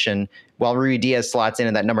winger position while Ruidiaz slots in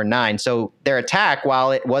at that number 9. So their attack,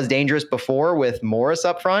 while it was dangerous before with Morris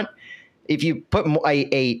up front, if you put a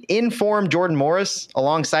in-form Jordan Morris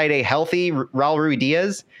alongside a healthy Raul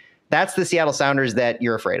Ruidiaz, that's the Seattle Sounders that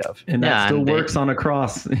you're afraid of. And that still works on a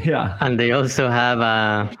cross. Yeah. And they also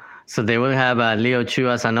have So they will have Leo Chu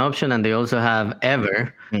as an option, and they also have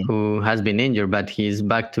Ever, who has been injured, but he's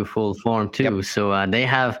back to full form too. Yep. So they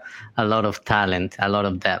have a lot of talent, a lot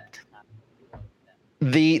of depth.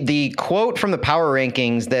 The quote from the power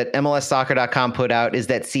rankings that MLSsoccer.com put out is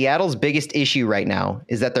that Seattle's biggest issue right now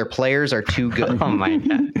is that their players are too good. Oh my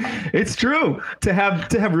God. It's true. To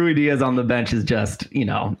have Rui Diaz on the bench is just,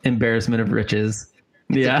 embarrassment of riches.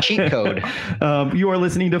 It's a cheat code. You are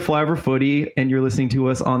listening to Flyover Footy, and you're listening to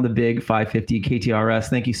us on the big 550 KTRS.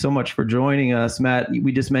 Thank you so much for joining us, Matt.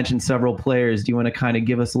 We just mentioned several players. Do you want to kind of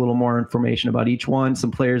give us a little more information about each one?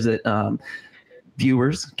 Some players that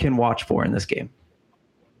viewers can watch for in this game.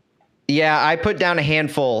 Yeah, I put down a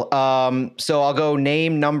handful. So I'll go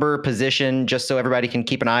name, number, position, just so everybody can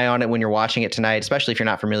keep an eye on it when you're watching it tonight, especially if you're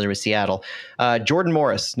not familiar with Seattle. Jordan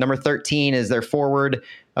Morris, number 13, is their forward.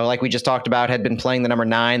 Like we just talked about, had been playing the number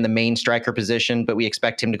 9, the main striker position, but we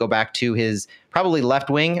expect him to go back to his probably left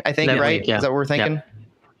wing, I think, left right? Wing, yeah. Is that what we're thinking?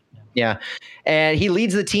 Yeah. And he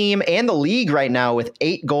leads the team and the league right now with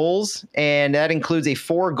 8 goals, and that includes a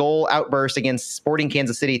 4-goal outburst against Sporting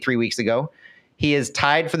Kansas City 3 weeks ago. He is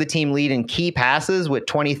tied for the team lead in key passes with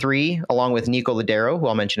 23, along with Nico Ladero, who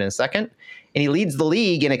I'll mention in a second. And he leads the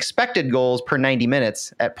league in expected goals per 90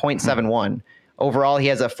 minutes at 0.71. Overall, he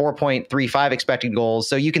has a 4.35 expected goals.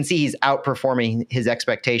 So you can see he's outperforming his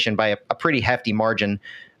expectation by a pretty hefty margin.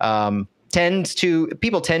 People tend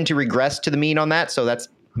to regress to the mean on that. So that's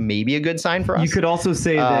maybe a good sign for us. You could also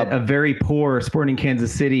say that a very poor Sporting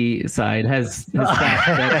Kansas City side has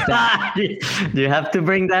that. You have to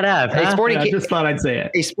bring that up. Huh? I just thought I'd say it.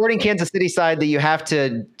 A Sporting Kansas City side that you have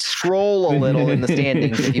to scroll a little in the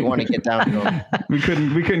standings if you want to get down to them. We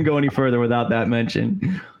couldn't go any further without that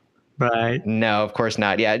mention. Right. No, of course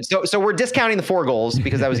not. Yeah. So we're discounting the 4 goals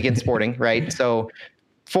because that was against Sporting, right? So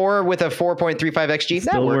 4 with a 4.35 XG. Still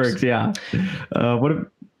that works. Yeah.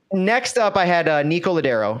 Next up, I had Nico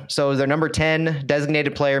Ladero. So their number 10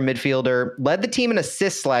 designated player, midfielder, led the team in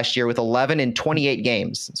assists last year with 11 in 28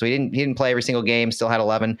 games. So he didn't play every single game, still had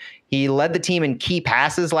 11. He led the team in key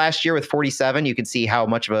passes last year with 47. You can see how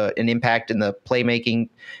much of an impact in the playmaking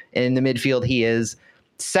in the midfield he is.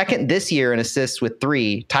 Second this year in assists with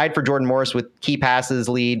 3, tied for Jordan Morris with key passes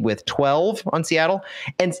lead with 12 on Seattle.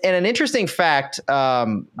 And an interesting fact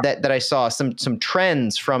that I saw, some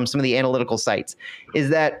trends from some of the analytical sites,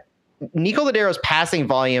 is that Nico Ladero's passing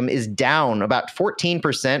volume is down about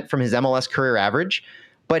 14% from his MLS career average,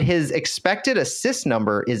 but his expected assist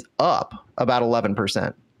number is up about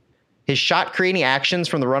 11%. His shot creating actions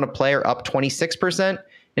from the run of play are up 26%, and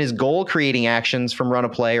his goal creating actions from run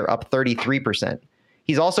of play are up 33%.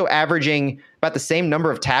 He's also averaging about the same number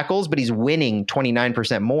of tackles, but he's winning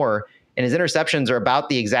 29% more. And his interceptions are about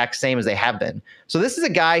the exact same as they have been. So this is a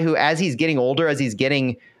guy who, as he's getting older, as he's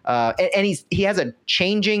getting, he has a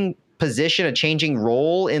changing position, a changing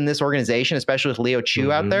role in this organization, especially with Leo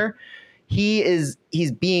Chu out there. He's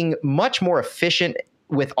being much more efficient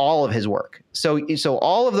with all of his work. So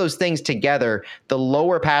all of those things together, the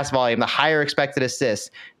lower pass volume, the higher expected assists,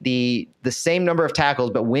 the same number of tackles,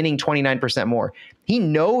 but winning 29% more. He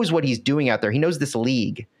knows what he's doing out there. He knows this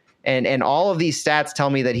league. And all of these stats tell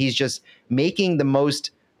me that he's just making the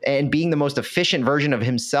most and being the most efficient version of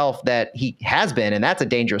himself that he has been. And that's a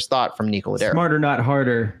dangerous thought from Nico Ladero. Smarter, not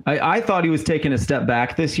harder. I thought he was taking a step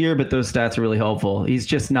back this year, but those stats are really helpful. He's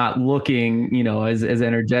just not looking, as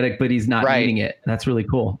energetic, but he's not needing it. That's really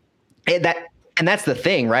cool. And that's the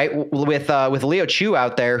thing, right? With Leo Chu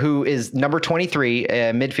out there, who is number 23,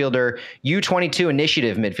 midfielder, U22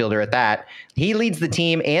 initiative midfielder at that. He leads the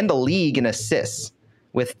team and the league in assists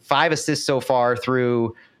with 5 assists so far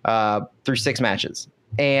through 6 matches.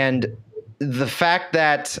 And the fact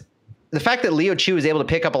that Leo Chu is able to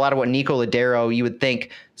pick up a lot of what Nico Ladero, you would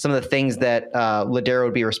think some of the things that Ladero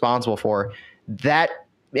would be responsible for, that,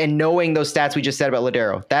 and knowing those stats we just said about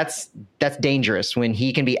Ladero, that's dangerous when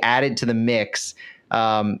he can be added to the mix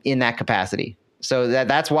in that capacity. So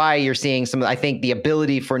that's why you're seeing I think the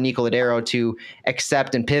ability for Nico Ladero to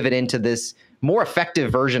accept and pivot into this more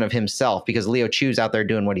effective version of himself, because Leo Chu's out there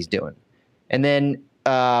doing what he's doing. And then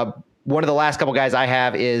one of the last couple guys I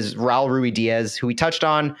have is Raul Rui Diaz, who we touched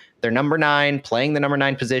on. They're number 9, playing the number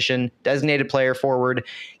 9 position, designated player forward.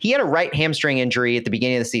 He had a right hamstring injury at the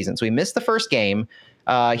beginning of the season, so he missed the first game.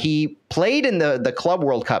 He played in the Club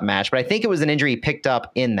World Cup match, but I think it was an injury he picked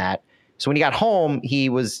up in that. So when he got home, he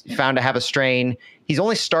was found to have a strain. He's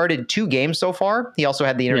only started 2 games so far. He also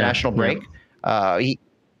had the international break.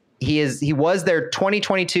 He was their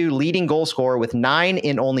 2022 leading goal scorer with 9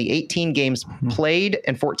 in only 18 games played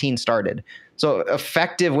and 14 started. So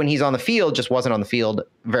effective when he's on the field, just wasn't on the field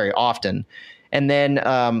very often. And then,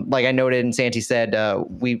 like I noted and Santi said,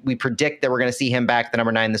 we predict that we're going to see him back at the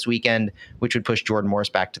number 9 this weekend, which would push Jordan Morris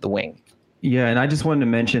back to the wing. Yeah, and I just wanted to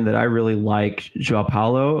mention that I really like Joao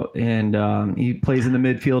Paulo, and he plays in the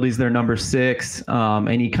midfield. He's their number 6,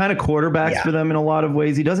 and he kind of quarterbacks for them in a lot of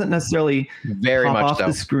ways. He doesn't necessarily pop off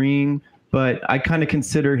the screen, but I kind of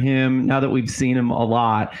consider him, now that we've seen him a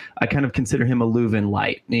lot, I kind of consider him a Leuven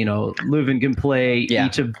light. You know, Leuven can play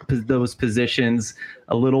each of those positions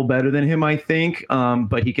a little better than him, I think,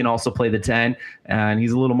 but he can also play the 10, and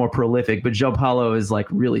he's a little more prolific. But Joao Paulo is like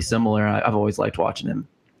really similar. I've always liked watching him.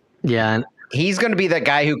 Yeah, he's going to be that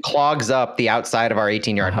guy who clogs up the outside of our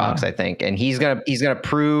 18-yard box, I think, and he's going to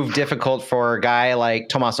prove difficult for a guy like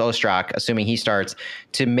Tomas Ostrak, assuming he starts,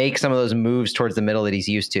 to make some of those moves towards the middle that he's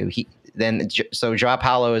used to. So Joao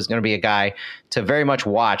Paulo is going to be a guy to very much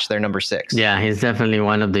watch. Their number 6. Yeah, he's definitely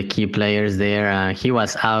one of the key players there. He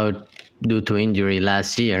was out due to injury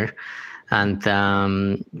last year. And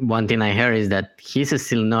one thing I heard is that he's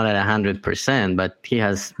still not at 100%, but he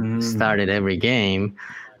has started every game.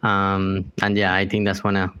 And yeah, I think that's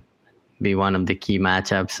going to be one of the key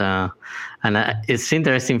matchups. And it's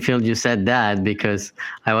interesting, Phil, you said that, because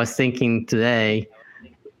I was thinking today,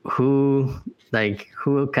 who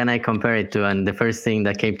can I compare it to? And the first thing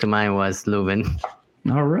that came to mind was Leuven.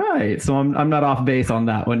 All right. So I'm not off base on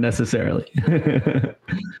that one necessarily.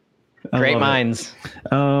 Great minds.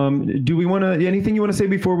 Do we want to, anything you want to say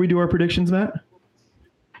before we do our predictions, Matt?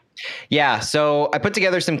 Yeah. So I put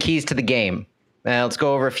together some keys to the game. Let's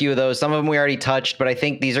go over a few of those. Some of them we already touched, but I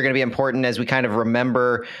think these are going to be important as we kind of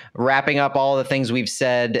remember wrapping up all the things we've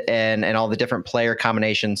said and all the different player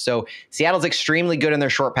combinations. So Seattle's extremely good in their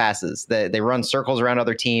short passes. They run circles around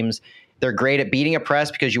other teams. They're great at beating a press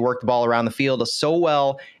because you work the ball around the field so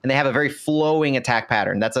well, and they have a very flowing attack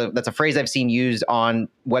pattern. That's a phrase I've seen used on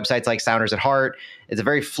websites like Sounders at Heart. It's a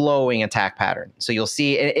very flowing attack pattern. So you'll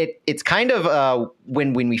see it's kind of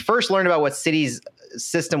when we first learned about what City's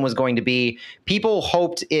system was going to be, people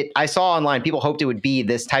hoped I saw online, people hoped it would be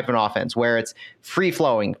this type of an offense where it's free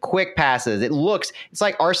flowing, quick passes. It's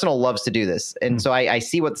like Arsenal loves to do this. And so I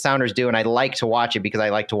see what the Sounders do, and I like to watch it because I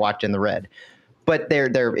like to watch in the red. But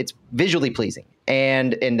it's visually pleasing,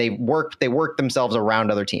 and they work themselves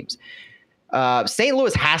around other teams. St.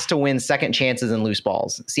 Louis has to win second chances and loose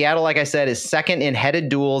balls. Seattle, like I said, is second in headed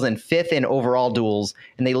duels and 5th in overall duels,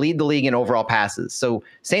 and they lead the league in overall passes. So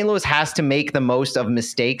St. Louis has to make the most of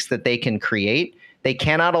mistakes that they can create. They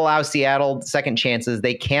cannot allow Seattle second chances.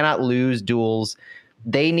 They cannot lose duels.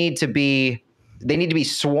 They need to be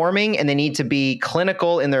swarming, and they need to be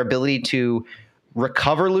clinical in their ability to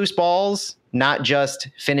recover loose balls, not just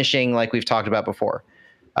finishing like we've talked about before.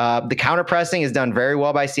 The counter pressing is done very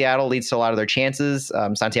well by Seattle, leads to a lot of their chances.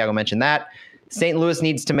 Santiago mentioned that. St. Louis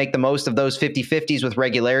needs to make the most of those 50-50s with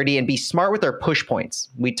regularity and be smart with their push points.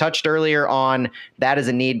 We touched earlier on that as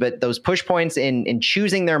a need, but those push points in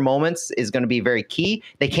choosing their moments is going to be very key.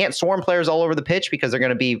 They can't swarm players all over the pitch because they're going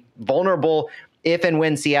to be vulnerable if and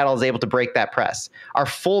when Seattle is able to break that press. I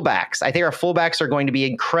think our fullbacks are going to be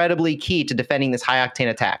incredibly key to defending this high-octane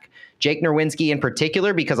attack. Jake Nerwinski in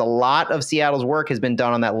particular, because a lot of Seattle's work has been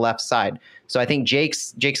done on that left side. So I think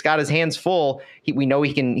Jake's got his hands full. We know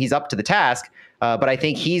he's up to the task, but I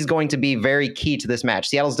think he's going to be very key to this match.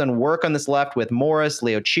 Seattle's done work on this left with Morris,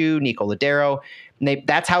 Leo Chu, Nico Ladero. And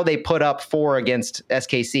that's how they put up 4 against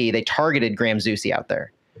SKC. They targeted Graham Zusi out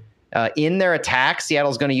there. In their attack,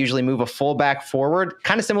 Seattle's going to usually move a fullback forward,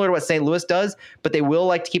 kind of similar to what St. Louis does, but they will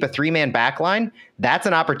like to keep a 3-man back line. That's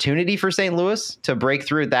an opportunity for St. Louis to break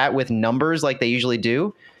through that with numbers like they usually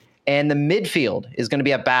do. And the midfield is going to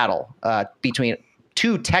be a battle between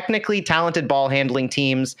two technically talented ball handling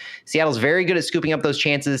teams. Seattle's very good at scooping up those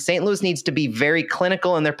chances. St. Louis needs to be very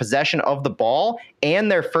clinical in their possession of the ball and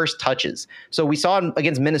their first touches. So we saw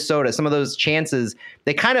against Minnesota, some of those chances,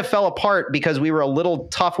 they kind of fell apart because we were a little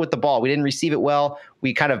tough with the ball. We didn't receive it well.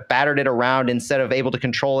 We kind of battered it around instead of able to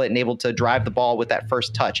control it and able to drive the ball with that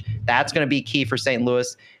first touch. That's going to be key for St.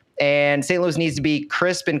 Louis. And St. Louis needs to be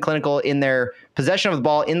crisp and clinical in their possession of the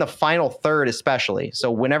ball in the final third, especially.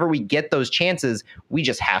 So whenever we get those chances, we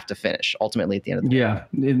just have to finish ultimately at the end of the game. Yeah.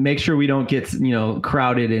 Make sure we don't get,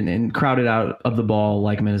 crowded and crowded out of the ball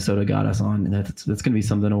like Minnesota got us on. And that's going to be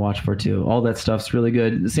something to watch for too. All that stuff's really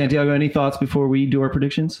good. Santiago, any thoughts before we do our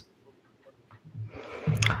predictions?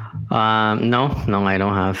 No, I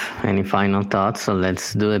don't have any final thoughts. So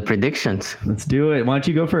let's do the predictions. Let's do it. Why don't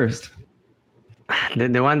you go first?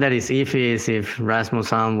 The one that is iffy is if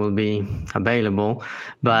Rasmussen will be available,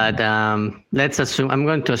 but let's assume, I'm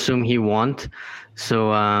going to assume he won't.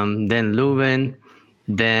 So then Leuven,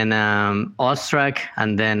 then Ostrak,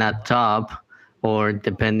 and then at top, or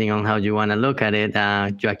depending on how you want to look at it,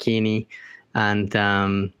 Joaquini and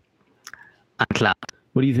Klaus.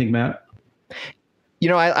 What do you think, Matt?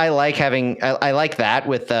 I like that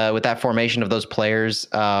with that formation of those players.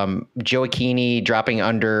 Joaquini dropping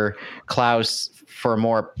under Klaus for a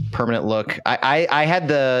more permanent look. I had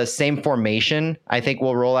the same formation. I think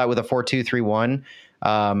we'll roll out with a 4-2-3-1.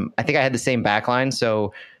 I think I had the same backline.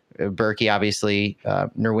 So Berkey, obviously,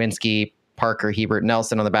 Nerwinski, Parker, Hebert,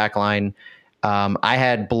 Nelson on the backline. I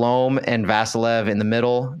had Blom and Vasilev in the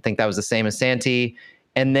middle. I think that was the same as Santi.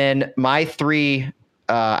 And then my three,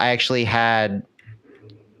 I actually had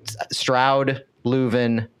Stroud,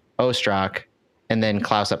 Leuven, Ostrak, and then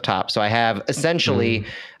Klaus up top. So I have essentially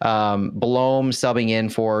Blom subbing in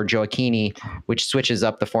for Joaquini, which switches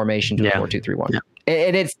up the formation to a 4-2-3-1. Yeah.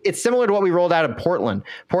 And it's similar to what we rolled out in Portland.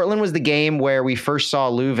 Portland was the game where we first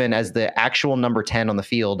saw Leuven as the actual number 10 on the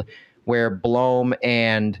field, where Blom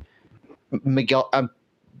and Miguel, it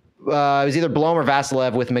was either Blom or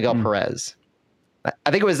Vasilev with Miguel Perez.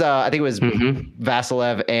 I think it was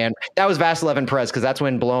Vasilev, and that was Vasilev and Perez, because that's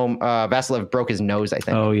when Vasilev broke his nose, I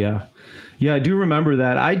think. Oh yeah. Yeah, I do remember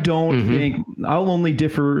that. I don't think, I'll only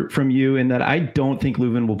differ from you in that I don't think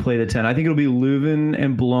Leuven will play the 10. I think it'll be Leuven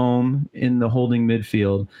and Blom in the holding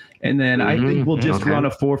midfield. And then I think we'll just run a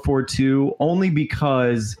 4-4-2, only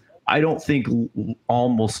because I don't think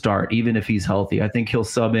Alm will start, even if he's healthy. I think he'll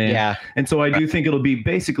sub in. Yeah. And so I do think it'll be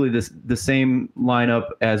basically the same lineup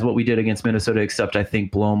as what we did against Minnesota, except I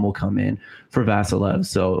think Blom will come in for Vasilev.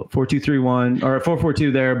 So 4-2-3-1 or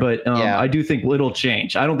 4-4-2 there, but I do think it'll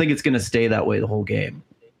change. I don't think it's going to stay that way the whole game.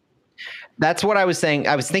 That's what I was saying.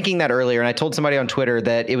 I was thinking that earlier, and I told somebody on Twitter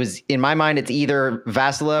that it was, in my mind, it's either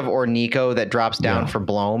Vasilev or Nico that drops down for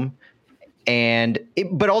Blom.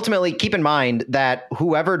 But ultimately, keep in mind that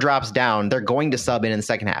whoever drops down, they're going to sub in the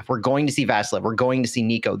second half. We're going to see Vasilev. We're going to see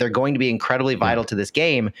Nico. They're going to be incredibly vital to this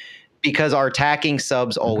game, because our attacking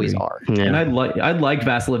subs always are. Yeah. And I'd like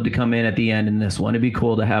Vasilev to come in at the end in this one. It'd be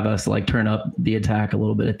cool to have us turn up the attack a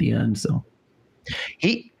little bit at the end. So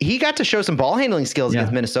he got to show some ball handling skills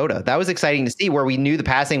against Minnesota. That was exciting to see, where we knew the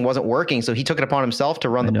passing wasn't working, so he took it upon himself to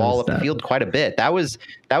run the ball up the field quite a bit. That was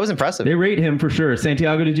impressive. They rate him for sure.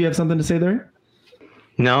 Santiago, did you have something to say there?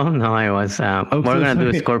 No, I was. We're going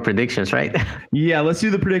to do score predictions, right? Yeah, let's do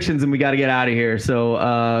the predictions, and we got to get out of here. So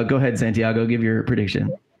go ahead, Santiago, give your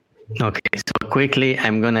prediction. Okay, so quickly,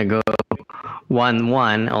 I'm going to go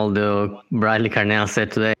 1-1, although Bradley Carnell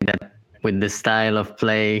said today that with the style of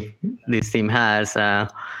play this team has,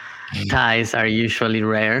 ties are usually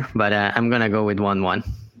rare, but I'm going to go with 1-1.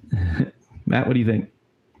 Matt, what do you think?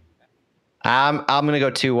 I'm going to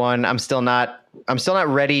go 2-1. I'm still not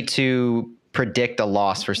ready to predict a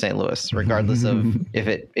loss for St. Louis, regardless of if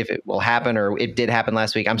it will happen or it did happen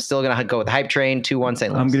last week. I'm still going to go with the hype train, 2-1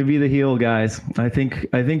 St. Louis. I'm going to be the heel, guys. I think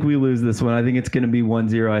we lose this one. I think it's going to be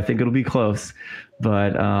 1-0. I think it'll be close,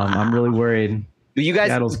 but I'm really worried.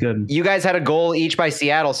 Seattle's good. You guys had a goal each by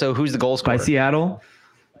Seattle, so who's the goal scorer? By Seattle?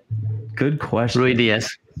 Good question. Rui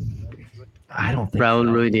Diaz. I don't think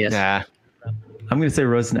Raul Rui Diaz. Nah. I'm going to say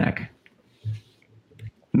Rosnak.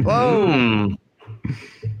 Whoa.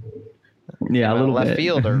 Yeah, a little left bit.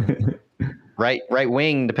 field or right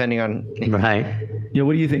wing, depending on. Right. Yeah,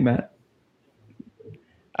 what do you think, Matt?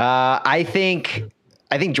 I think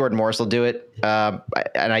Jordan Morris will do it,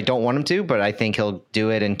 and I don't want him to, but I think he'll do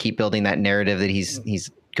it and keep building that narrative that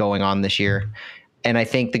he's going on this year. And I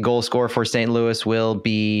think the goal scorer for St. Louis will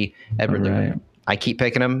be Edward Leuven. I keep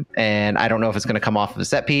picking him, and I don't know if it's going to come off of a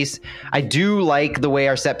set piece. I do like the way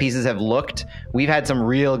our set pieces have looked. We've had some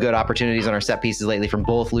real good opportunities on our set pieces lately from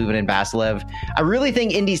both Leuven and Vasilev. I really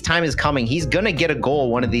think Indy's time is coming. He's going to get a goal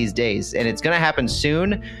one of these days, and it's going to happen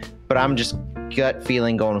soon, but I'm just gut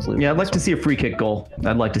feeling going with Leuven. Yeah, I'd like to see a free kick goal.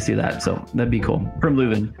 I'd like to see that, so that'd be cool. From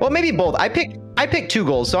Leuven. Well, maybe both. I picked 2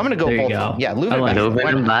 goals, so I'm going to go both. Go. Yeah, Leuven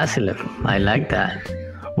and Vasilev. I like that.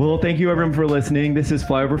 Well, thank you everyone for listening. This is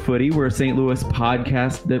Flyover Footy. We're a St. Louis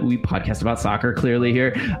podcast that we podcast about soccer clearly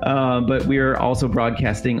here. But we are also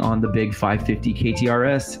broadcasting on the big 550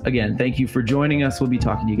 KTRS. Again, thank you for joining us. We'll be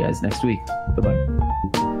talking to you guys next week. Bye-bye.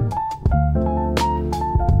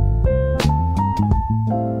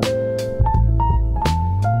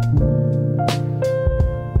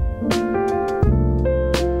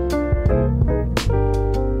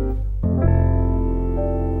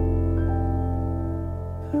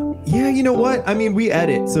 know what? I mean, we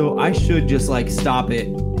edit, so I should just like stop it.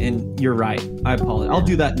 And you're right. I apologize. I'll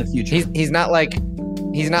do that in the future. He's not like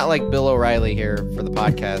Bill O'Reilly here for the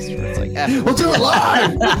podcast. Where it's like, we'll do it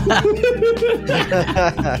live.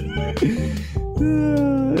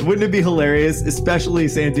 Wouldn't it be hilarious? Especially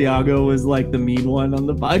Santiago was like the mean one on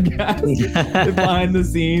the podcast. Behind the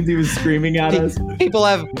scenes, he was screaming at us. People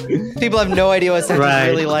have no idea what Santiago's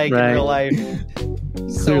really like in real life.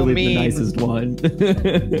 So Clearly mean. the nicest one.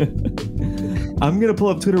 I'm gonna pull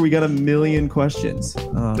up Twitter. We got 1 million questions.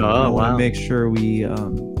 I want to make sure we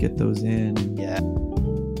get those in. Yeah.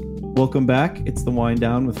 Welcome back. It's the wind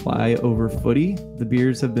down with Flyover Footy. The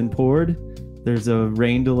beers have been poured. There's a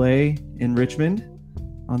rain delay in Richmond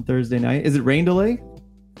on Thursday night. Is it rain delay?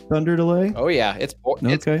 Thunder delay? Oh yeah, it's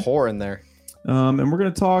pouring there. And we're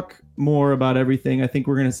gonna talk more about everything. I think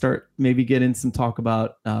we're gonna start maybe getting some talk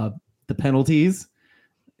about the penalties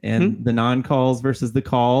and the non-calls versus the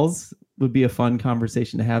calls. Would be a fun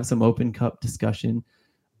conversation to have. Some Open Cup discussion.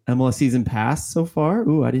 MLS season pass so far.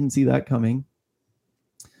 Ooh, I didn't see that coming.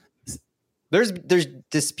 There's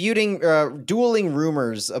dueling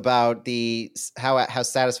rumors about how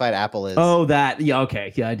satisfied Apple is. Oh,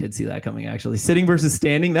 okay. Yeah, I did see that coming actually. Sitting versus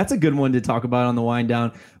standing. That's a good one to talk about on the wind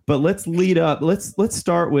down. But let's lead up. Let's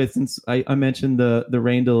start with, since I mentioned the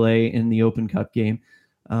rain delay in the Open Cup game.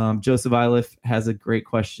 Joseph Iliff has a great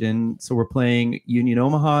question. So we're playing Union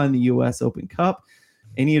Omaha in the U.S. Open Cup.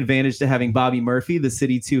 Any advantage to having Bobby Murphy, the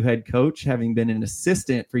City 2 head coach, having been an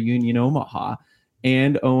assistant for Union Omaha?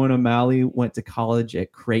 And Owen O'Malley went to college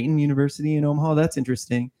at Creighton University in Omaha. That's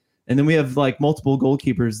interesting. And then we have like multiple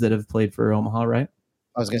goalkeepers that have played for Omaha, right?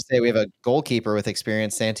 I was going to say we have a goalkeeper with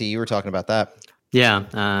experience. Santi, you were talking about that.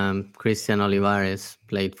 Yeah, Christian Olivares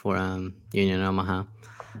played for Union Omaha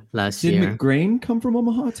last year. Did McGrain come from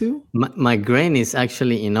Omaha too? McGrain is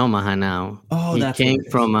actually in Omaha now. Oh, he came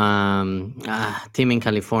from a team in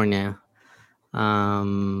California.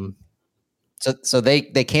 So they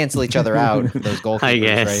cancel each other out, those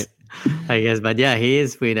goalkeepers, I guess. But yeah, he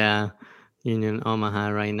is with Union Omaha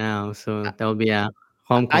right now. So that will be a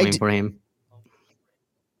homecoming for him.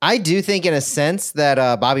 I do think in a sense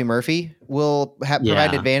that Bobby Murphy will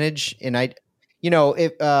provide advantage. And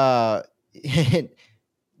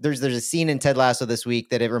there's a scene in Ted Lasso this week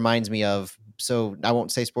that it reminds me of. So I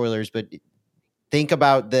won't say spoilers, but think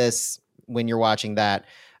about this when you're watching that.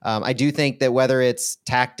 I do think that whether it's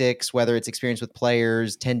tactics, whether it's experience with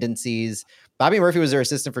players, tendencies, Bobby Murphy was their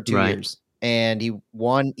assistant for 2 years, and he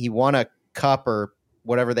won a cup or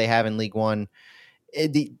whatever they have in League One,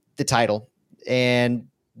 the title. And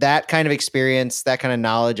that kind of experience, that kind of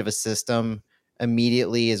knowledge of a system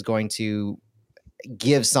immediately is going to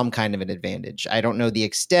give some kind of an advantage. I don't know the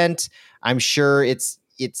extent. I'm sure it's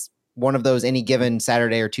one of those any given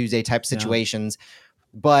Saturday or Tuesday type situations,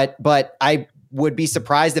 but I would be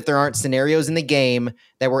surprised if there aren't scenarios in the game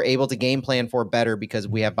that we're able to game plan for better because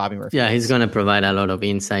we have Bobby Murphy. Yeah, he's going to provide a lot of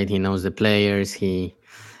insight. He knows the players. Even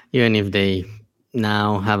if they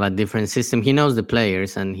now have a different system, he knows the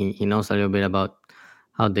players, and he knows a little bit about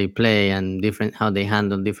how they play and how they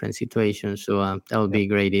handle different situations. So that would be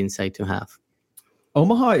great insight to have.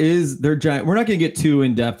 Omaha is their giant. We're not going to get too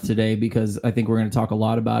in depth today because I think we're going to talk a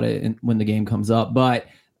lot about it when the game comes up. But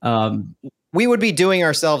we would be doing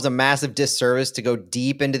ourselves a massive disservice to go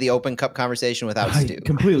deep into the Open Cup conversation without Stu.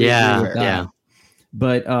 Completely agree with that. Yeah.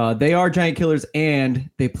 But they are giant killers, and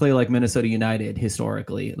they play like Minnesota United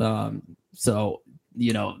historically. So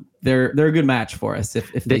they're a good match for us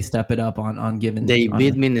if they step it up on giving. They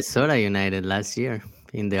beat Minnesota United last year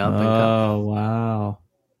in the Open Cup. Oh wow!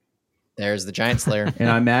 There's the Giant Slayer. And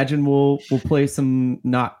I imagine we'll play some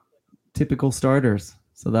not typical starters,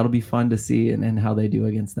 so that'll be fun to see and how they do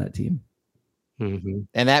against that team. Mm-hmm.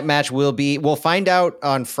 And that match we'll find out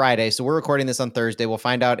on Friday. So we're recording this on Thursday. We'll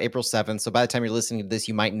find out April 7th. So by the time you're listening to this,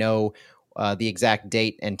 you might know the exact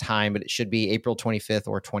date and time, but it should be April 25th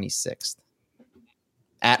or 26th.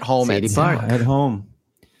 At home. At home.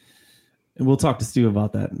 And we'll talk to Stu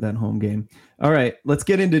about that home game. All right, let's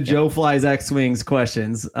get into Joe Fly's X-Wings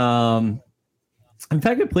questions. In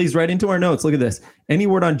fact, it plays right into our notes. Look at this. Any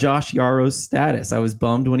word on Josh Yaro's status? I was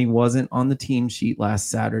bummed when he wasn't on the team sheet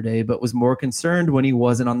last Saturday, but was more concerned when he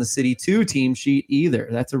wasn't on the City 2 team sheet either.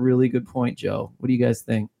 That's a really good point, Joe. What do you guys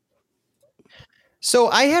think? So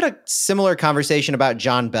I had a similar conversation about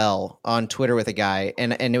John Bell on Twitter with a guy,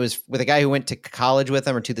 and it was with a guy who went to college with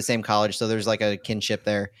him or to the same college. So there's like a kinship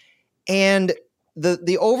there. And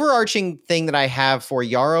the overarching thing that I have for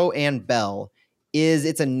Yaro and Bell is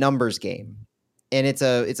it's a numbers game. And it's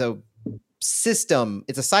a system.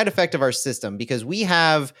 It's a side effect of our system because we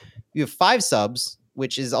have 5 subs,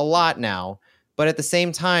 which is a lot now, But at the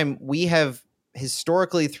same time, we have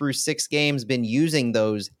historically through 6 games been using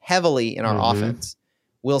those heavily in our offense.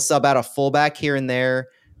 We'll sub out a fullback here and there.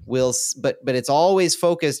 But it's always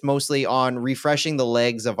focused mostly on refreshing the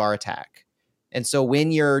legs of our attack. And so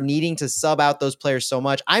when you're needing to sub out those players so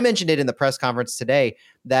much, I mentioned it in the press conference today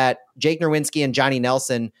that Jake Nerwinski and Johnny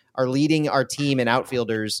Nelson are leading our team in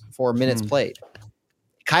outfielders for minutes played.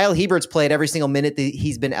 Kyle Hebert's played every single minute that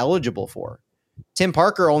he's been eligible for. Tim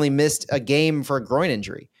Parker only missed a game for a groin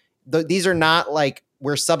injury. These are not like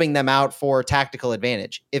we're subbing them out for tactical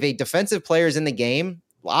advantage. If a defensive player is in the game,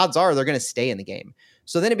 odds are they're going to stay in the game.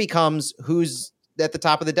 So then it becomes who's at the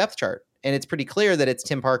top of the depth chart. And it's pretty clear that it's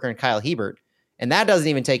Tim Parker and Kyle Hebert. And that doesn't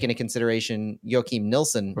even take into consideration Joachim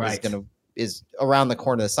Nilsson is around the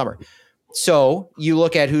corner this summer. So you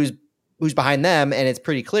look at who's behind them, and it's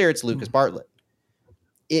pretty clear it's Lucas Bartlett.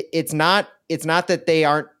 It's not that they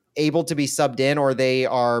aren't able to be subbed in or they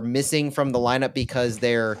are missing from the lineup because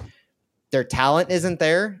their talent isn't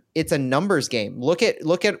there. It's a numbers game. Look at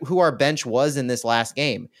who our bench was in this last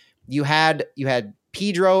game. You had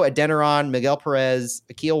Pedro, Adeniran, Miguel Perez,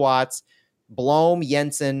 Akil Watts, Blom,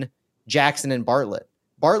 Jensen, Jackson, and Bartlett.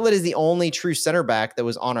 Bartlett is the only true center back that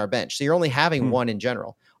was on our bench. So you're only having one in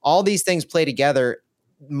general. All these things play together.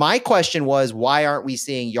 My question was, why aren't we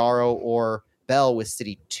seeing Yarrow or Bell with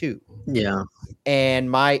City 2? Yeah. And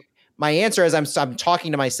my answer as I'm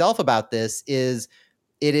talking to myself about this is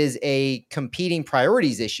it is a competing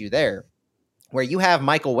priorities issue there, where you have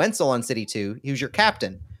Michael Wenzel on City 2, who's your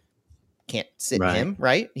captain. Can't sit him,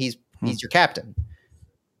 right? He's your captain.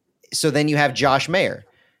 So then you have Josh Mayer.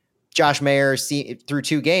 Josh Mayer, through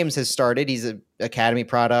 2 games, has started. He's an academy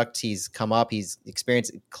product. He's come up. He's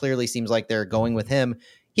experienced. It clearly seems like they're going with him.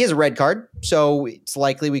 He has a red card, so it's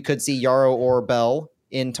likely we could see Yarrow or Bell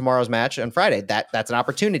in tomorrow's match on Friday. That's an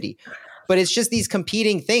opportunity. But it's just these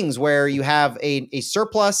competing things where you have a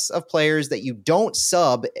surplus of players that you don't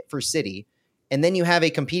sub for City, and then you have a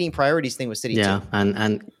competing priorities thing with City too. Yeah,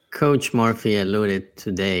 and Coach Murphy alluded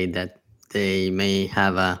today that they may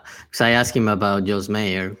have because I asked him about Josh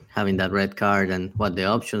Mayer having that red card and what the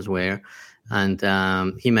options were. And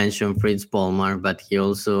he mentioned Fritz Ballmar, but he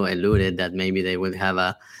also alluded that maybe they would have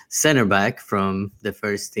a center back from the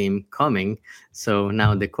first team coming. So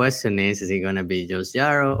now the question is it going to be Josh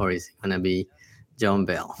Yarrow or is it going to be John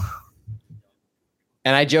Bell?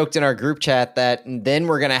 And I joked in our group chat that then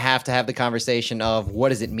we're going to have the conversation of what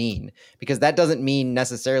does it mean? Because that doesn't mean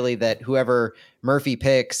necessarily that whoever Murphy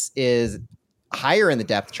picks is higher in the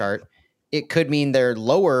depth chart. It could mean they're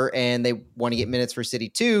lower and they want to get minutes for City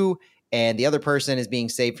 2 and the other person is being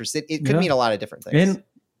saved for City. It could mean a lot of different things.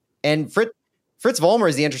 And Fritz Vollmer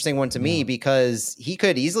is the interesting one to me because he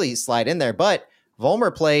could easily slide in there. But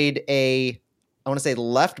Vollmer played I want to say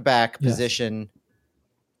left back position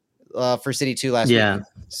for City 2 last week.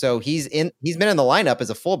 So he's been in the lineup as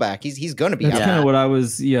a fullback. He's going to be. That's kind of what I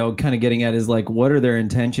was, kind of getting at is like, what are their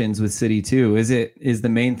intentions with City 2? Is the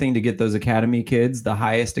main thing to get those academy kids, the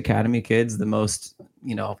highest academy kids, the most,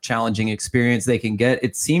 challenging experience they can get?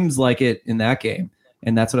 It seems like it in that game.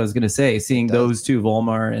 And that's what I was going to say, seeing those two,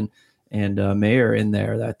 Volmar and Mayer in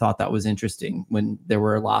there. I thought that was interesting when there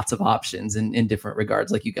were lots of options in different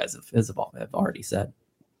regards, like you guys have already said.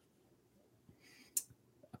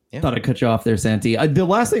 Yeah. Thought I'd cut you off there, Santi. The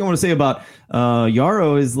last thing I want to say about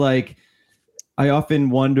Yarrow is like, I often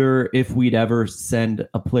wonder if we'd ever send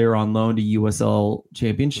a player on loan to USL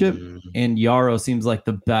Championship, and Yarrow seems like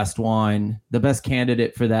the best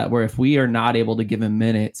candidate for that, where if we are not able to give him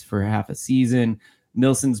minutes for half a season,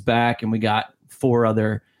 Nilsson's back and we got 4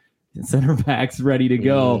 other center backs ready to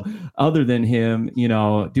go other than him,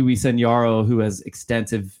 do we send Yarrow, who has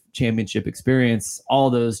extensive championship experience? All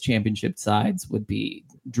those championship sides would be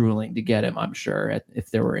drooling to get him, I'm sure, if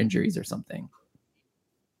there were injuries or something.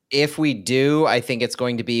 If we do, I think it's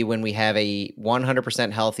going to be when we have a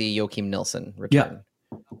 100% healthy Joachim Nilsson return.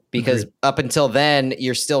 Yeah. Because up until then,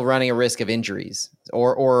 you're still running a risk of injuries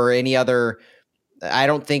or any other. I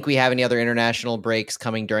don't think we have any other international breaks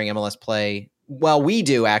coming during MLS play. Well, we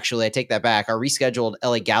do, actually. I take that back. Our rescheduled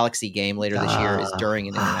LA Galaxy game later this year is during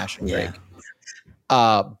an international break.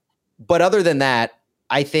 But other than that,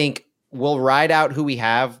 I think we'll ride out who we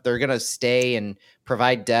have. They're going to stay and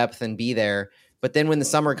provide depth and be there. But then when the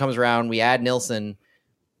summer comes around, we add Nilsson,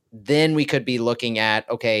 then we could be looking at,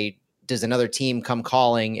 okay, does another team come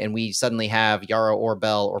calling and we suddenly have Yarrow or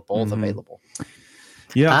Bell or both available?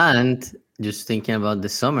 Yeah. And just thinking about the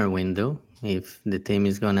summer window, if the team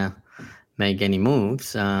is going to make any moves,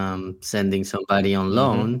 sending somebody on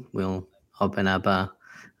loan will open up a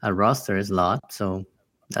roster slot. So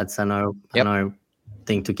that's another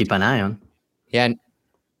thing to keep an eye on. Yeah.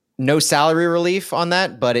 No salary relief on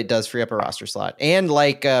that, but it does free up a roster slot. And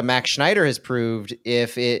like Max Schneider has proved,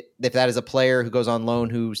 if that is a player who goes on loan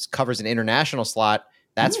who covers an international slot,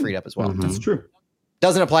 that's freed up as well. That's true.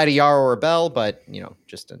 Doesn't apply to Yarrow or Bell, but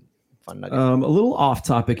just a fun nugget. A little off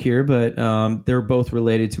topic here, but they're both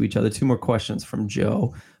related to each other. Two more questions from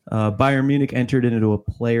Joe. Bayern Munich entered into a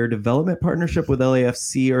player development partnership with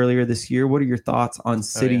LAFC earlier this year. What are your thoughts on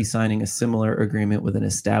City signing a similar agreement with an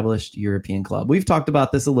established European club? We've talked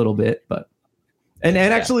about this a little bit, but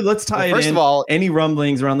actually, let's tie it in. First of all, any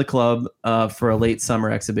rumblings around the club for a late summer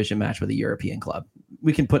exhibition match with a European club?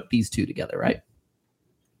 We can put these two together, right?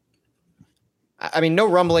 I mean, no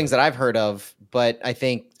rumblings that I've heard of, but I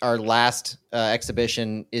think our last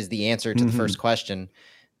exhibition is the answer to the first question.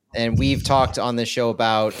 And we've talked on this show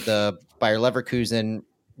about the Bayer Leverkusen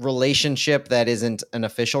relationship that isn't an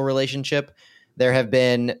official relationship. There have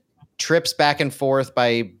been trips back and forth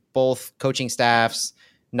by both coaching staffs,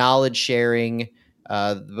 knowledge sharing.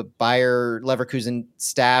 The Bayer Leverkusen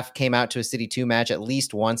staff came out to a City 2 match at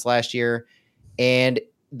least once last year. And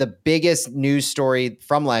the biggest news story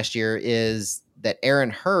from last year is that Aaron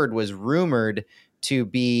Hurd was rumored to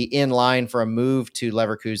be in line for a move to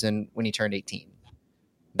Leverkusen when he turned 18.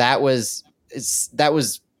 That was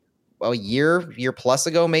a year plus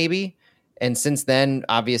ago, maybe. And since then,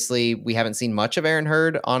 obviously, we haven't seen much of Aaron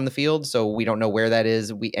Hurd on the field, so we don't know where that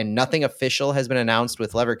is. And nothing official has been announced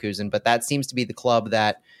with Leverkusen, but that seems to be the club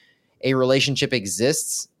that a relationship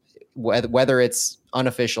exists, whether it's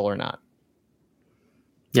unofficial or not.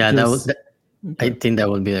 Yeah, I think that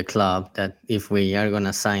would be the club that if we are going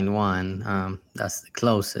to sign one, that's the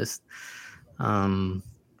closest.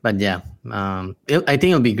 But yeah, I think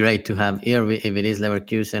it would be great to have, if it is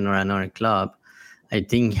Leverkusen or another club, I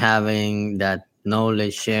think having that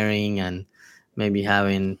knowledge sharing and maybe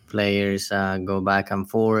having players go back and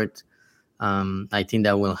forth, I think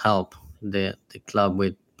that will help the club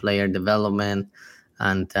with player development.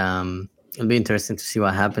 And it'll be interesting to see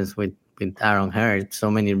what happens with Aaron Hurd. So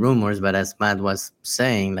many rumors, but as Matt was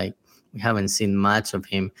saying, like, we haven't seen much of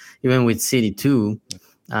him. Even with City 2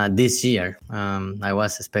 this year, I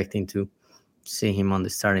was expecting to see him on the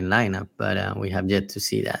starting lineup, but we have yet to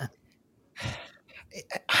see that.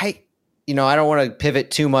 I don't want to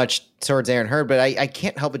pivot too much towards Aaron Hurd, but I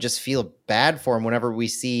can't help but just feel bad for him whenever we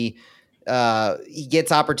see he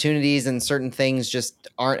gets opportunities and certain things just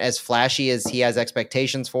aren't as flashy as he has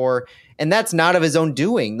expectations for. And that's not of his own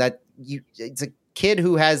doing. It's a kid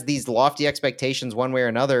who has these lofty expectations one way or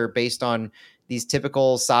another based on these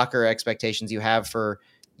typical soccer expectations you have for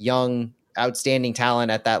young, outstanding talent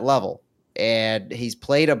at that level. And he's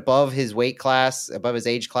played above his weight class, above his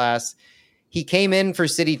age class. He came in for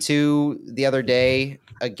City 2 the other day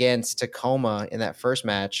against Tacoma in that first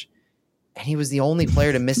match, and he was the only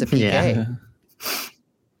player to miss a PK. Yeah.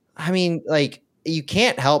 I mean, like, you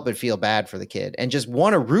can't help but feel bad for the kid and just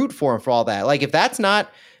want to root for him for all that. Like, if that's not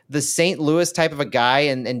the St. Louis type of a guy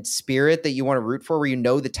and spirit that you want to root for, where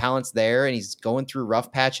the talent's there and he's going through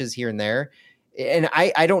rough patches here and there. And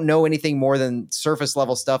I don't know anything more than surface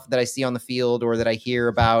level stuff that I see on the field or that I hear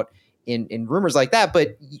about in rumors like that,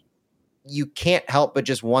 but you can't help but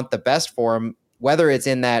just want the best for him, whether it's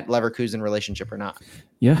in that Leverkusen relationship or not.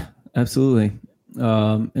 Yeah, absolutely.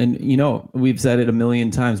 And, we've said it a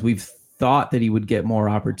million times. We've thought that he would get more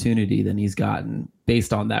opportunity than he's gotten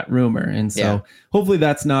based on that rumor. And so hopefully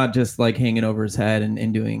that's not just like hanging over his head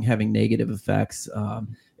and having negative effects.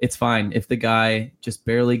 It's fine if the guy just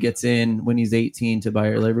barely gets in when he's 18 to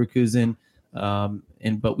Bayer Leverkusen,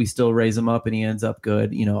 but we still raise him up and he ends up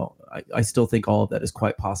good. I still think all of that is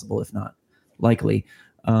quite possible, if not likely.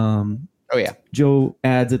 Joe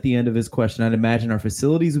adds at the end of his question, I'd imagine our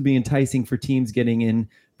facilities would be enticing for teams getting in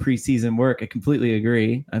preseason work. I completely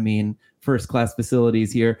agree. I mean, first-class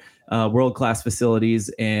facilities here, world-class facilities,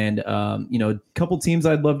 and a couple teams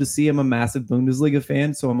I'd love to see. I'm a massive Bundesliga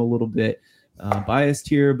fan, so I'm a little bit biased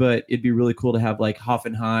here, but it'd be really cool to have like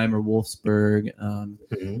Hoffenheim or Wolfsburg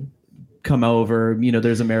come over.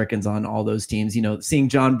 There's Americans on all those teams. Seeing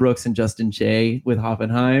John Brooks and Justin Shea with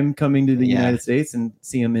Hoffenheim coming to the United States and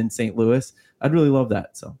see him in St. Louis, I'd really love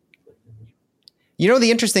that. So,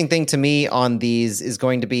 the interesting thing to me on these is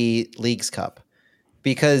going to be Leagues Cup,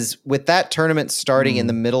 because with that tournament starting in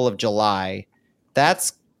the middle of July,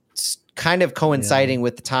 that's kind of coinciding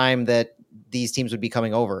with the time that these teams would be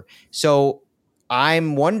coming over. So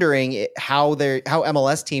I'm wondering how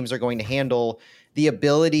MLS teams are going to handle the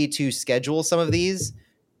ability to schedule some of these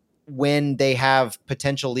when they have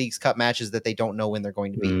potential Leagues Cup matches that they don't know when they're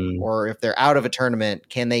going to be, or if they're out of a tournament,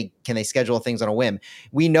 can they schedule things on a whim?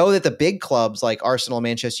 We know that the big clubs like Arsenal,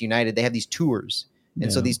 Manchester United, they have these tours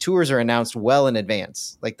And so these tours are announced well in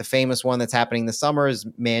advance. Like the famous one that's happening this summer is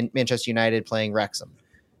Manchester United playing Wrexham.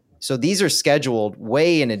 So these are scheduled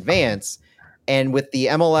way in advance. And with the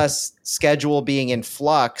MLS schedule being in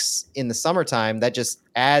flux in the summertime, that just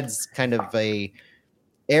adds kind of a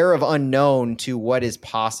air of unknown to what is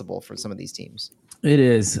possible for some of these teams. It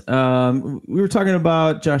is. We were talking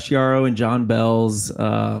about Josh Yarrow and John Bell's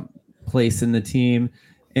place in the team.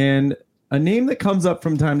 And a name that comes up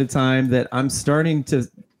from time to time that I'm starting to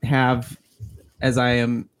have as I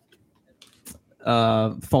am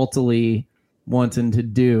faultily wanting to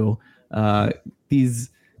do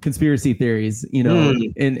these conspiracy theories,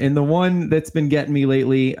 and the one that's been getting me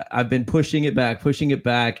lately, I've been pushing it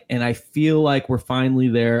back, and I feel like we're finally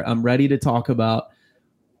there. I'm ready to talk about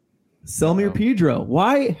Selmir Pedro.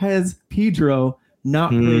 Why has Pedro not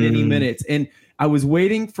played any minutes? And I was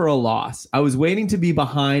waiting for a loss. I was waiting to be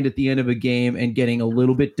behind at the end of a game and getting a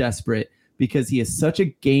little bit desperate because he is such a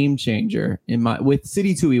game changer with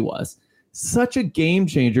City 2. He was such a game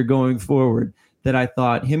changer going forward that I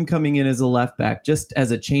thought him coming in as a left back, just as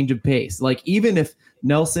a change of pace. Like, even if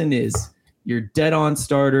Nelson is your dead on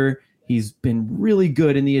starter, he's been really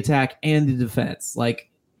good in the attack and the defense. Like,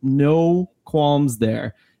 no qualms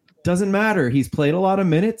there. Doesn't matter. He's played a lot of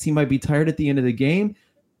minutes. He might be tired at the end of the game.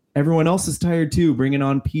 Everyone else is tired too. Bringing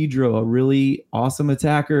on Pedro, a really awesome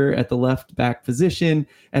attacker at the left back position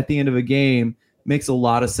at the end of a game, makes a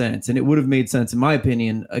lot of sense. And it would have made sense, in my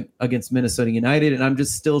opinion, against Minnesota United. And I'm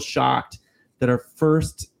just still shocked that our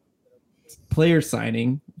first player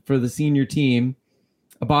signing for the senior team,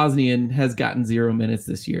 a Bosnian, has gotten 0 minutes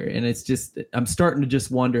this year. And it's just, I'm starting to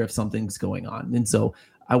just wonder if something's going on. And so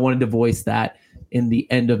I wanted to voice that in the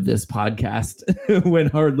end of this podcast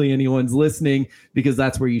when hardly anyone's listening, because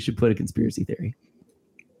that's where you should put a conspiracy theory.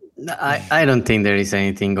 I don't think there is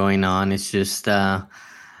anything going on. It's just, and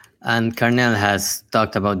Carnell has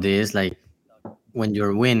talked about this, like, when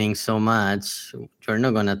you're winning so much, you're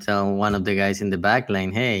not going to tell one of the guys in the back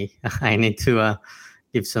line, hey, I need to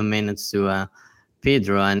give some minutes to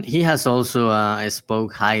Pedro. And he has also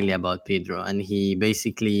spoke highly about Pedro. And he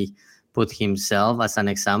basically put himself as an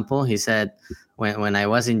example. He said, when I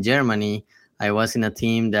was in Germany, I was in a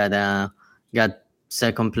team that got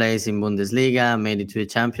second place in Bundesliga, made it to the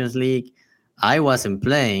Champions League. I wasn't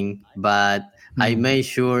playing, but I made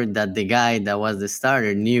sure that the guy that was the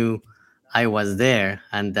starter knew I was there,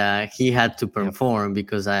 and he had to perform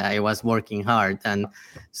because I was working hard. And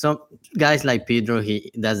some guys like Pedro,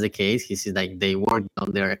 that's the case. He's like, they work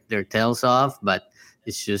their tails off, but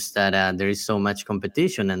it's just that there is so much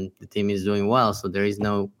competition and the team is doing well, so there is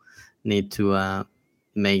no need to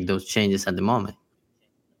make those changes at the moment.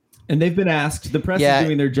 And they've been asked, the press is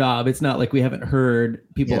doing their job. It's not like we haven't heard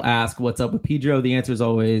people ask what's up with Pedro. The answer is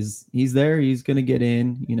always, he's there. He's going to get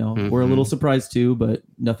in. We're a little surprised too, but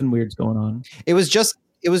nothing weird's going on. It was just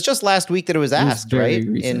last week that it was asked, right?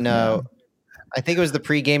 Recent, I think it was the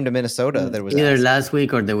pregame to Minnesota that it was either asked. Last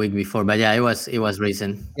week or the week before. But yeah, it was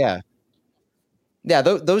recent. Yeah.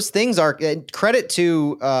 Those things are credit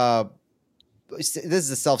to, this is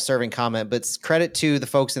a self-serving comment, but it's credit to the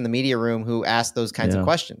folks in the media room who asked those kinds of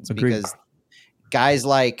questions. Agreed. Because guys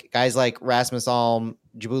like Rasmus Alm,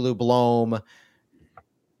 Jabulu Blom,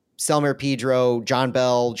 Selmir Pedro, John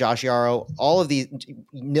Bell, Josh Yarrow, all of these,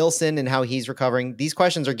 Nilsson and how he's recovering, these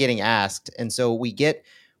questions are getting asked. And so we get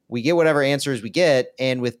whatever answers we get.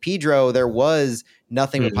 And with Pedro, there was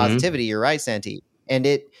nothing but positivity. You're right, Santi. And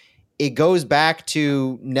it goes back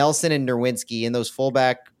to Nelson and Nerwinski in those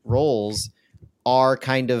fullback roles are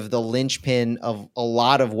kind of the linchpin of a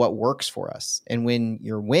lot of what works for us. And when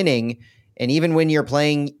you're winning, and even when you're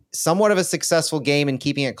playing somewhat of a successful game and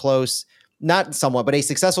keeping it close, not somewhat, but a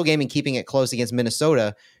successful game and keeping it close against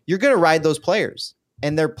Minnesota, you're going to ride those players,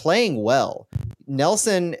 and they're playing well.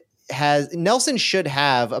 Nelson should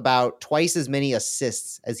have about twice as many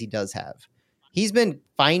assists as he does have. He's been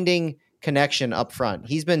finding connection up front.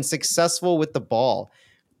 He's been successful with the ball.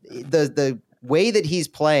 The way that he's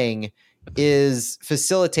playing is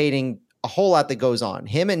facilitating a whole lot that goes on.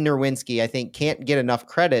 Him and Nerwinski, I think, can't get enough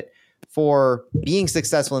credit for being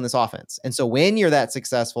successful in this offense. And so when you're that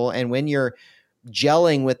successful and when you're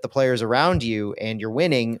gelling with the players around you and you're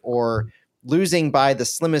winning or losing by the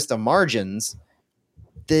slimmest of margins,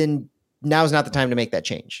 then now's not the time to make that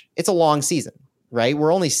change. It's a long season, right?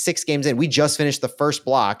 We're only 6 games in. We just finished the first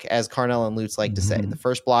block, as Carnell and Lutz like to say, the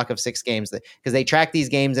first block of 6 games, because they track these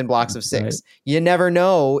games in blocks of 6. Right. You never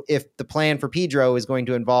know if the plan for Pedro is going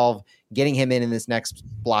to involve getting him in this next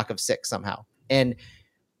block of 6 somehow. And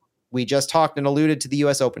we just talked and alluded to the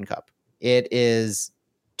U.S. Open Cup. It is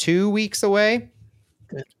 2 weeks away,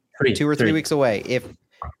 2 or 3 weeks away.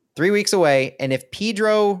 3 weeks away. And if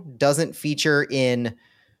Pedro doesn't feature in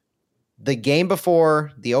the game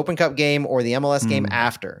before, the Open Cup game, or the MLS game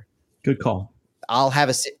after, good call.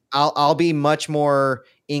 I'll be much more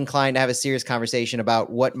inclined to have a serious conversation about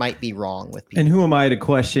what might be wrong with Pedro. And who am I to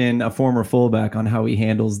question a former fullback on how he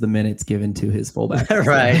handles the minutes given to his fullback?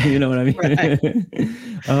 Right. You know what I mean? Right.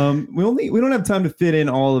 We don't have time to fit in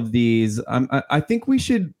all of these. I think we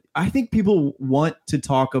should. I think people want to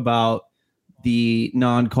talk about the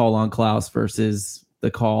non-call on Klaus versus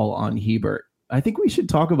the call on Hebert. I think we should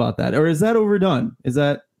talk about that. Or is that overdone?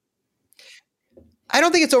 I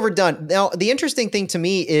don't think it's overdone. Now, the interesting thing to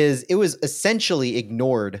me is it was essentially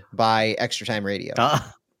ignored by Extra Time Radio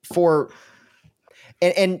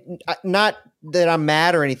and not that I'm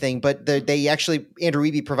mad or anything, but they actually, Andrew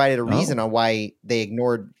Wiebe provided a reason on why they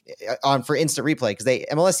ignored for instant replay, because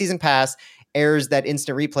MLS Season Pass airs that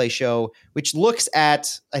instant replay show, which looks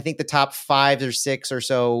at, I think, the top 5 or 6 or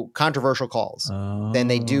so controversial calls. Then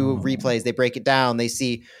they do replays, they break it down, they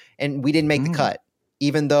see, and we didn't make the cut.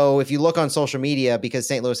 Even though if you look on social media, because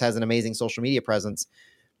St. Louis has an amazing social media presence,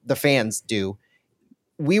 the fans do,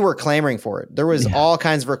 we were clamoring for it. There was all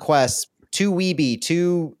kinds of requests to Wiebe,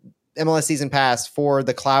 to MLS Season Pass, for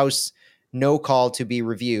the Klaus no call to be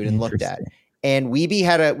reviewed and looked at. And Wiebe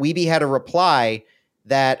had a reply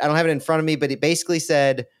that I don't have it in front of me, but it basically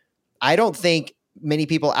said, I don't think many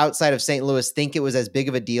people outside of St. Louis think it was as big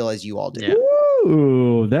of a deal as you all do. Yeah.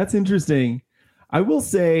 Ooh, that's interesting. I will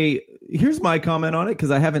say, here's my comment on it,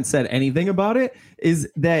 because I haven't said anything about it, is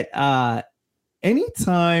that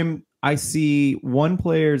anytime I see one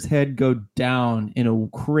player's head go down in a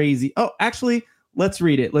crazy... Oh, actually, let's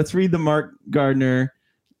read it. Let's read the Mark Gardner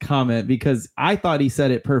comment, because I thought he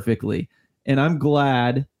said it perfectly. And I'm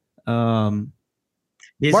glad...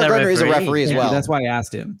 Mark Gardner is a referee as well. That's why I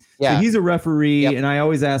asked him. Yeah, so he's a referee, and I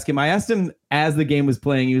always ask him. I asked him as the game was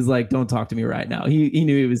playing. He was like, "Don't talk to me right now." He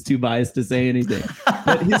knew he was too biased to say anything.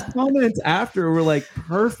 But his comments after were like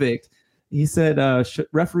perfect. He said,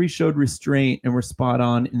 "Referees showed restraint and were spot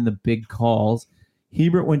on in the big calls.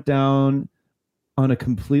 Hebert went down on a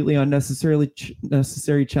completely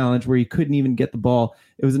necessary challenge where he couldn't even get the ball.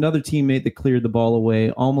 It was another teammate that cleared the ball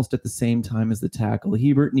away almost at the same time as the tackle.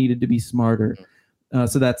 Hebert needed to be smarter."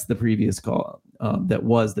 So that's the previous call that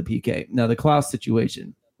was the PK. Now, the Klaus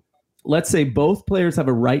situation. Let's say both players have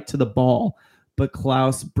a right to the ball, but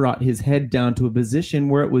Klaus brought his head down to a position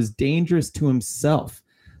where it was dangerous to himself.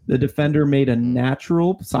 The defender made a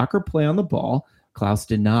natural soccer play on the ball. Klaus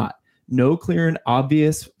did not. No clear and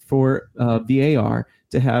obvious for VAR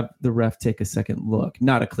to have the ref take a second look.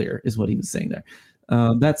 Not a clear is what he was saying there.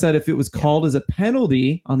 That said, if it was called as a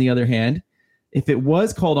penalty, on the other hand, if it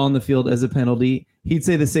was called on the field as a penalty, he'd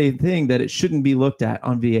say the same thing, that it shouldn't be looked at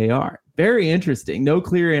on VAR. Very interesting. No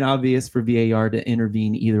clear and obvious for VAR to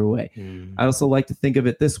intervene either way. I also like to think of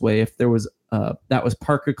it this way. If there was that was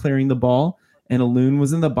Parker clearing the ball and a loon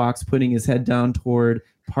was in the box putting his head down toward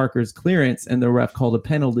Parker's clearance and the ref called a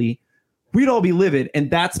penalty, we'd all be livid. And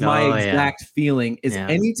that's my exact feeling is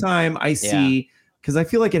anytime I see, because I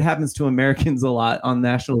feel like it happens to Americans a lot on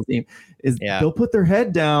national team, is they'll put their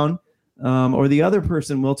head down or the other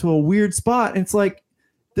person will, to a weird spot. And it's like,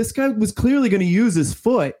 this guy was clearly going to use his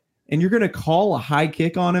foot and you're going to call a high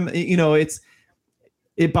kick on him. You know, it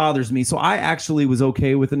bothers me. So I actually was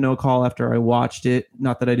okay with a no call after I watched it.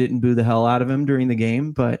 Not that I didn't boo the hell out of him during the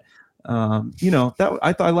game, but that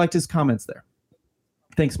I thought I liked his comments there.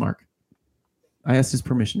 Thanks, Mark. I asked his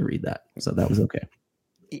permission to read that, so that was okay.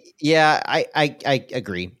 Yeah, I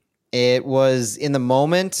agree. It was in the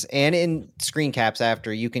moment and in screen caps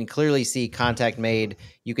after, you can clearly see contact made.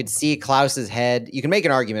 You could see Klaus's head. You can make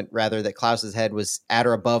an argument, rather, that Klaus's head was at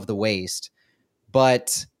or above the waist.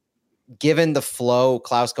 But given the flow,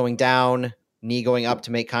 Klaus going down, knee going up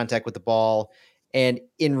to make contact with the ball, and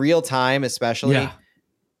in real time especially,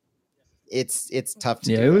 it's tough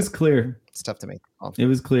to do. It was clear. It's tough to make. It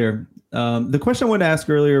was clear. The question I wanted to ask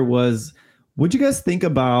earlier was, what'd you guys think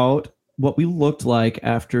about what we looked like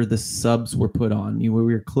after the subs were put on? We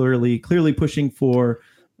were clearly pushing for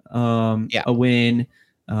a win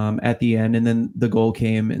at the end, and then the goal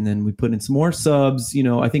came, and then we put in some more subs. You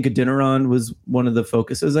know, I think Adeniran was one of the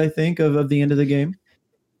focuses, I think, of the end of the game.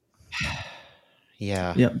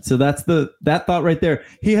 Yeah. So that's that thought right there.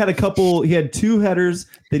 He had two headers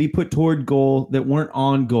that he put toward goal that weren't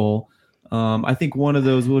on goal. I think one of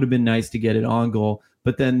those would have been nice to get it on goal.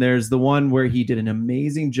 But then there's the one where he did an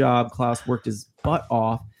amazing job. Klaus worked his butt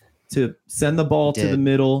off to send the ball to the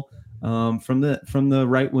middle from the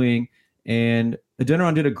right wing. And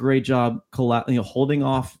Adeniran did a great job holding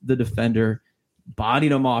off the defender,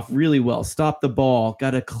 bodied him off really well, stopped the ball,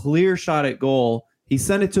 got a clear shot at goal. He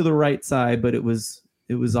sent it to the right side, but it was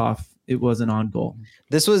off. It wasn't on goal.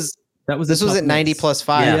 This was at 90 plus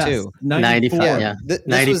 5 too. 95. Yeah.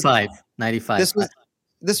 95.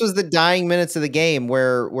 This was the dying minutes of the game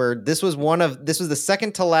where this was the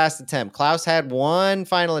second to last attempt. Klaus had one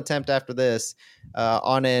final attempt after this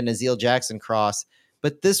on an Azeel Jackson cross,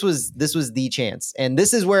 but this was the chance. And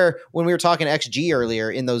this is where, when we were talking XG earlier,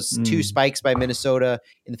 in those two spikes by Minnesota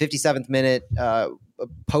in the 57th minute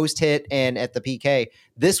post hit and at the PK,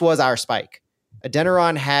 this was our spike.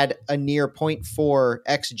 Adeniran had a near 0.4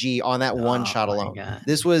 XG on that one shot alone.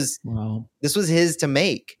 This was his to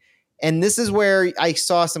make. And this is where I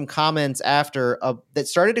saw some comments after that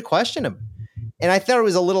started to question him. And I thought it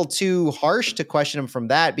was a little too harsh to question him from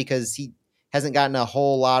that, because he hasn't gotten a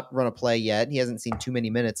whole lot run of play yet. He hasn't seen too many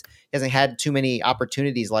minutes. He hasn't had too many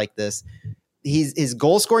opportunities like this. His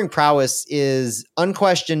goal scoring prowess is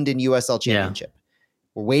unquestioned in USL Championship.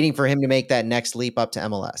 We're waiting for him to make that next leap up to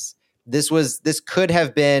MLS. This could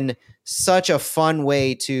have been such a fun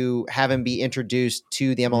way to have him be introduced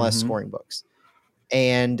to the MLS scoring books.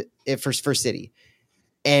 And for City.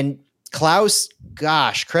 And Klaus,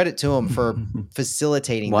 gosh, credit to him for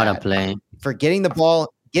facilitating what a play. For getting the ball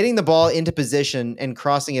into position and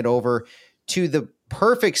crossing it over to the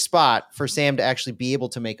perfect spot for Sam to actually be able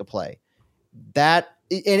to make a play. And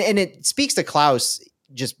it speaks to Klaus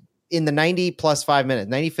just in the 90 plus 5 minutes,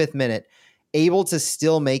 95th minute, able to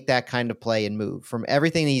still make that kind of play and move from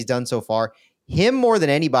everything that he's done so far. Him more than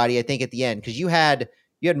anybody, I think, at the end, because you had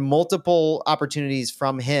multiple opportunities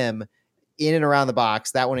from him in and around the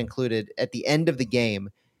box, that one included, at the end of the game.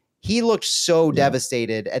 He looked so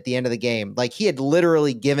devastated at the end of the game. Like he had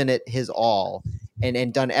literally given it his all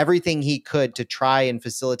and done everything he could to try and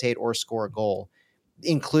facilitate or score a goal,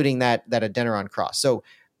 including that Adeniran cross. So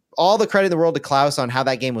all the credit in the world to Klaus on how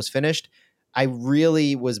that game was finished. I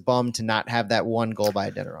really was bummed to not have that one goal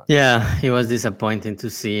by Adeniran. Yeah, it was disappointing to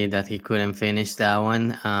see that he couldn't finish that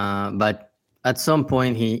one. But at some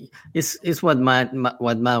point, it's what Matt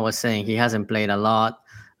was saying. He hasn't played a lot.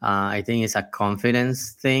 I think it's a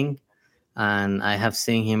confidence thing. And I have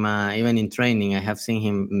seen him, even in training, I have seen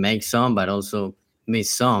him make some, but also miss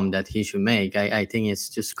some that he should make. I think it's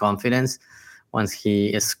just confidence. Once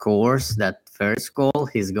he scores that first goal,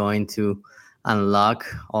 he's going to unlock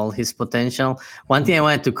all his potential. One thing I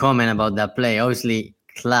wanted to comment about that play, obviously,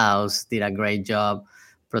 Klaus did a great job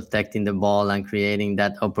protecting the ball and creating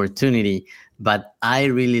that opportunity. But I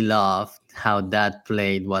really loved how that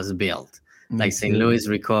play was built. Like St. Louis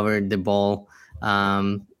recovered the ball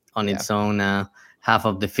on its own half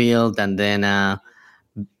of the field, and then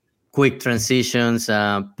quick transitions,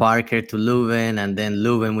 Parker to Leuven, and then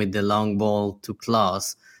Leuven with the long ball to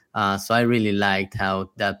Klaus. So I really liked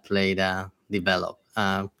how that play developed.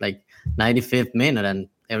 Like 95th minute, and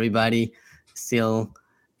everybody still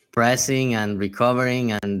pressing and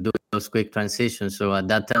recovering and doing those quick transitions. So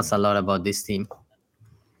that tells a lot about this team.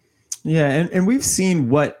 Yeah, and we've seen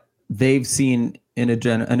what they've seen in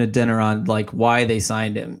Adeniran, like why they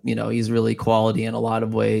signed him. You know, he's really quality in a lot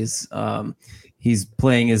of ways. He's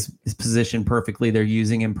playing his position perfectly. They're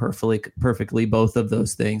using him perfectly, both of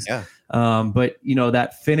those things. Yeah. But, you know,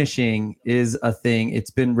 that finishing is a thing. It's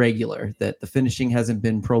been regular, that the finishing hasn't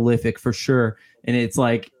been prolific for sure. And it's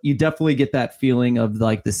like, you definitely get that feeling of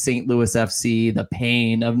like the St. Louis FC, the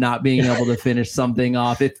pain of not being able to finish something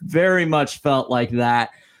off. It very much felt like that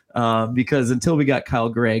because until we got Kyle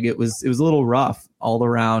Gregg, it was a little rough all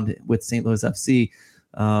around with St. Louis FC.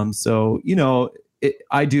 So, you know,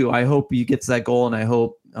 I hope he gets that goal, and I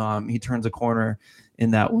hope he turns a corner in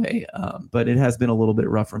that way. But it has been a little bit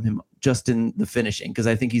rough from him just in the finishing, because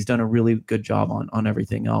I think he's done a really good job on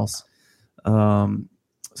everything else.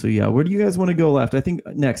 So yeah, where do you guys want to go left? I think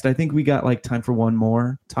we got like time for one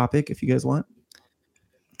more topic if you guys want.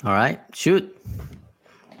 All right, shoot.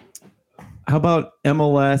 How about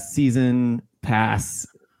MLS season pass?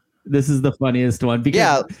 This is the funniest one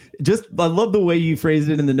because I love the way you phrased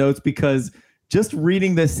it in the notes, because just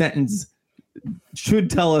reading this sentence should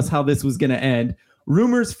tell us how this was going to end.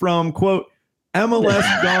 Rumors from, quote,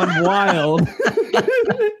 MLS Gone Wild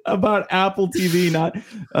about Apple TV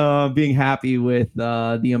not being happy with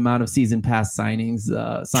the amount of season pass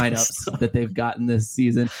signups that they've gotten this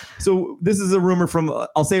season. So this is a rumor from,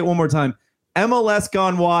 I'll say it one more time. MLS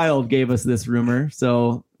Gone Wild gave us this rumor.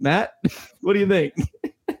 So, Matt, what do you think?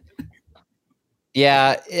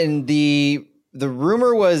 Yeah, and the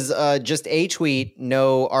rumor was just a tweet,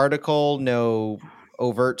 no article, no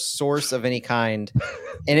overt source of any kind.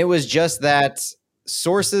 And it was just that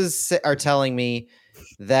sources are telling me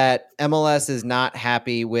that MLS is not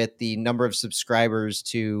happy with the number of subscribers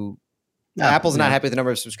to Apple's not happy with the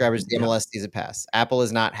number of subscribers to the MLS season pass. Apple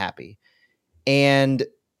is not happy. And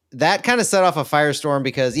that kind of set off a firestorm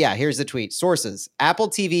because, here's the tweet. Sources, Apple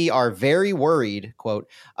TV are very worried, quote,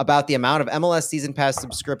 about the amount of MLS season pass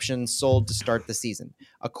subscriptions sold to start the season.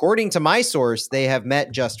 According to my source, they have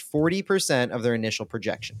met just 40% of their initial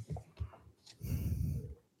projection.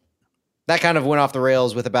 That kind of went off the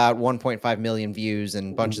rails with about 1.5 million views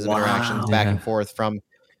and bunches of interactions back and forth from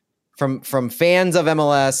fans of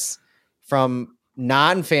MLS, from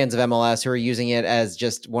non-fans of MLS who are using it as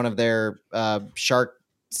just one of their shark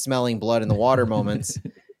smelling blood in the water moments.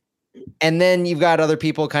 And then you've got other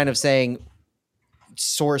people kind of saying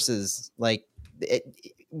sources like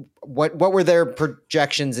what were their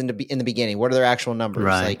projections in the beginning? What are their actual numbers?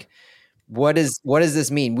 Right. Like what does this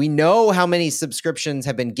mean? We know how many subscriptions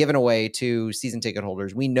have been given away to season ticket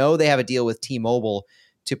holders. We know they have a deal with T-Mobile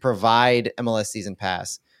to provide MLS season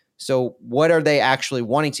pass. So what are they actually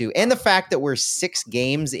wanting to? And the fact that we're 6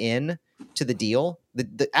 games in to the deal,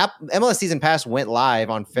 the MLS season pass went live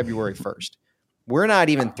on February 1st. We're not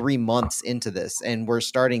even 3 months into this, and we're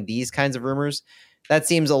starting these kinds of rumors. That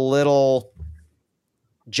seems a little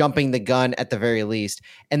jumping the gun at the very least.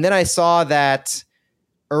 And then I saw that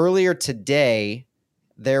earlier today,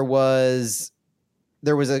 there was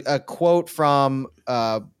a quote from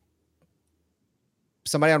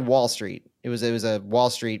somebody on Wall Street. It was a Wall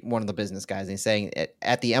Street, one of the business guys. And he's saying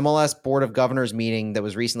at the MLS Board of Governors meeting that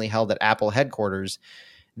was recently held at Apple headquarters,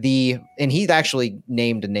 and he's actually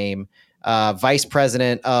named a name, Vice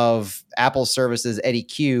President of Apple Services, Eddie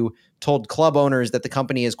Q, told club owners that the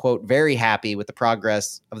company is, quote, very happy with the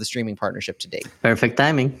progress of the streaming partnership to date. Perfect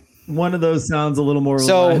timing. One of those sounds a little more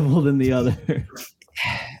reliable than the other.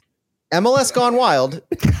 MLS Gone Wild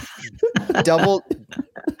double.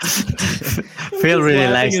 Phil really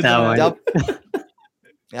likes that one.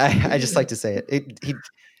 I just like to say it.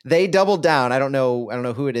 They doubled down. I don't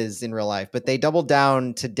know who it is in real life, but they doubled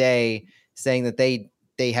down today, saying that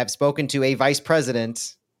they have spoken to a vice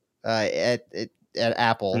president at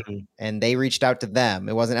Apple, and they reached out to them.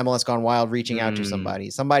 It wasn't MLS Gone Wild reaching out to somebody.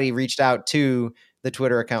 Somebody reached out to the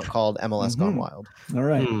Twitter account called MLS Gone Wild. All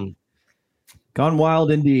right. Gone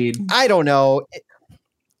wild indeed. I don't know.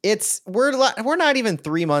 We're not even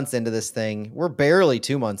 3 months into this thing. We're barely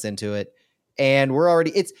 2 months into it. And we're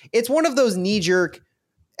already, it's one of those knee-jerk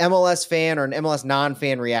MLS fan or an MLS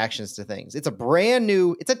non-fan reactions to things. It's a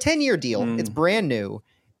 10-year deal. It's brand new.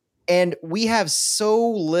 And we have so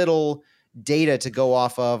little data to go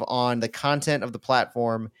off of on the content of the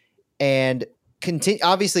platform. And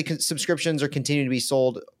obviously subscriptions are continuing to be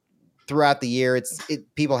sold throughout the year.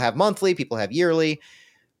 People have monthly, people have yearly.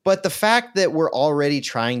 But the fact that we're already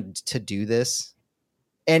trying to do this,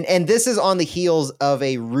 and this is on the heels of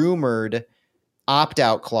a rumored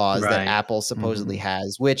opt-out clause that Apple supposedly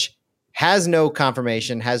has, which has no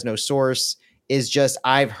confirmation, has no source, is just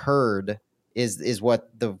I've heard is what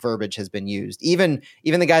the verbiage has been used. Even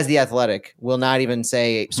the guys at The Athletic will not even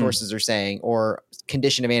say sources are saying or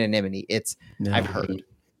condition of anonymity. It's I've heard.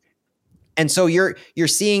 And so you're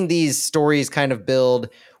seeing these stories kind of build,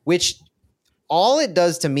 which all it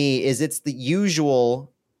does to me is it's the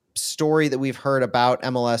usual story that we've heard about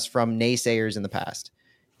MLS from naysayers in the past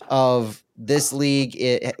of this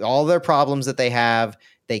league, all their problems that they have.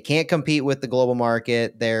 They can't compete with the global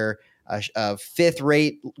market. They're a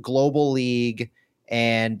fifth-rate global league,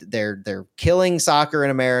 and they're killing soccer in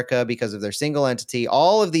America because of their single entity.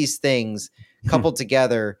 All of these things coupled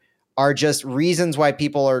together are just reasons why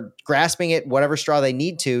people are grasping at whatever straw they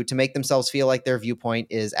need to make themselves feel like their viewpoint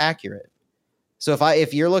is accurate. So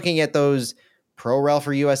if you're looking at those Pro Rel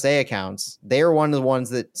for USA accounts, they are one of the ones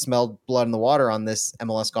that smelled blood in the water on this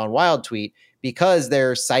MLS Gone Wild tweet because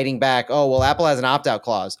they're citing back, oh, well, Apple has an opt-out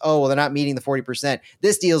clause. Oh, well, they're not meeting the 40%.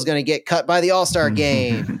 This deal is going to get cut by the All-Star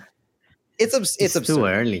game. It's absurd. Too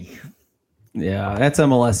early. Yeah, that's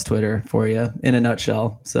MLS Twitter for you in a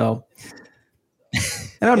nutshell. So,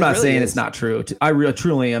 and I'm not saying it's not true. I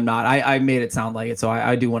truly am not. I made it sound like it. So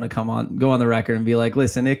I do want to go on the record and be like,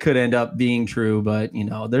 listen, it could end up being true, but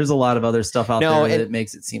there's a lot of other stuff out there that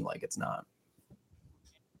makes it seem like it's not.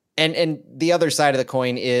 And the other side of the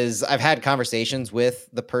coin is I've had conversations with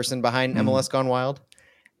the person behind MLS Gone Wild.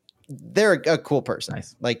 They're a cool person.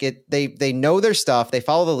 Nice. Like they know their stuff. They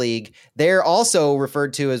follow the league. They're also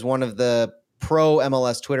referred to as one of the pro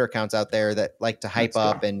MLS Twitter accounts out there that like to hype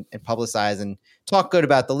up and publicize and talk good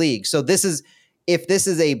about the league. So if this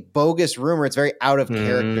is a bogus rumor, it's very out of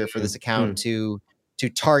character for this account to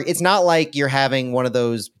target. It's not like you're having one of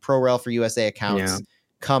those Pro Rel for USA accounts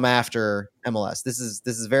come after MLS. This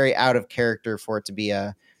is very out of character for it to be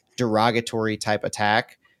a derogatory type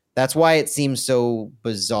attack. That's why it seems so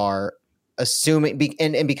bizarre. assuming,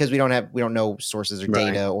 and because we don't know sources or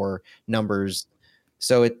data or numbers.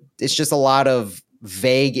 So it's just a lot of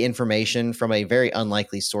vague information from a very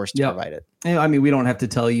unlikely source to provide it. I mean, we don't have to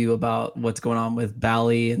tell you about what's going on with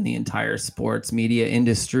Bally and the entire sports media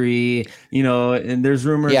industry, and there's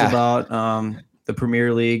rumors about the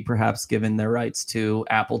Premier League perhaps giving their rights to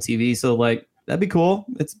Apple TV. So like, that'd be cool.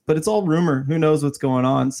 But it's all rumor. Who knows what's going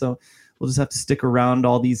on? So we'll just have to stick around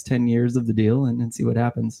all these 10 years of the deal and see what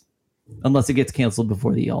happens. Unless it gets canceled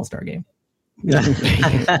before the All-Star game.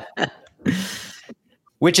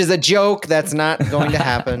 Which is a joke. That's not going to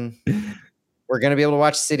happen. We're going to be able to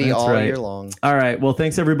watch City all year long. All right. Well,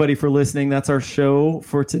 thanks everybody for listening. That's our show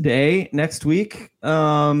for today. Next week,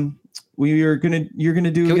 you're going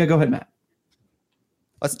to do. Go ahead, Matt.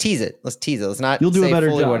 Let's tease it. Let's not. You'll do say a better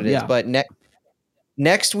fully job. What it is, but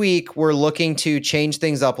next week we're looking to change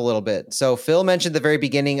things up a little bit. So Phil mentioned at the very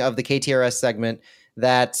beginning of the KTRS segment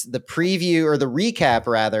that the preview, or the recap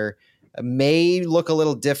rather, may look a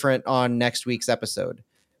little different on next week's episode.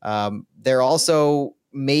 There also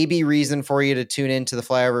may be reason for you to tune into the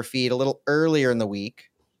Flyover feed a little earlier in the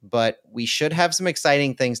week, but we should have some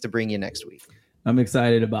exciting things to bring you next week. I'm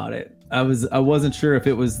excited about it. I wasn't sure if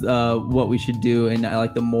it was what we should do, and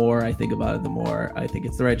the more I think about it, the more I think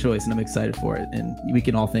it's the right choice, and I'm excited for it. And we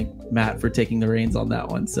can all thank Matt for taking the reins on that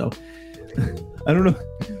one. So I don't know.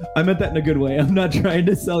 I meant that in a good way. I'm not trying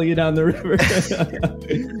to sell you down the river.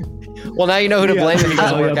 Well, now you know who to blame if it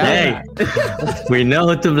doesn't work out. Hey, we know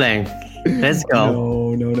who to blame. Let's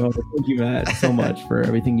go. No. Thank you, Matt, so much for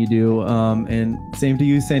everything you do. And same to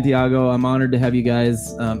you, Santiago. I'm honored to have you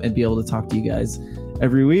guys and be able to talk to you guys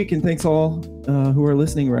every week. And thanks all who are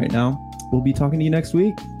listening right now. We'll be talking to you next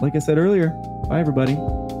week. Like I said earlier. Bye, everybody.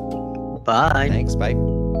 Bye. Thanks.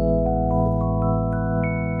 Bye.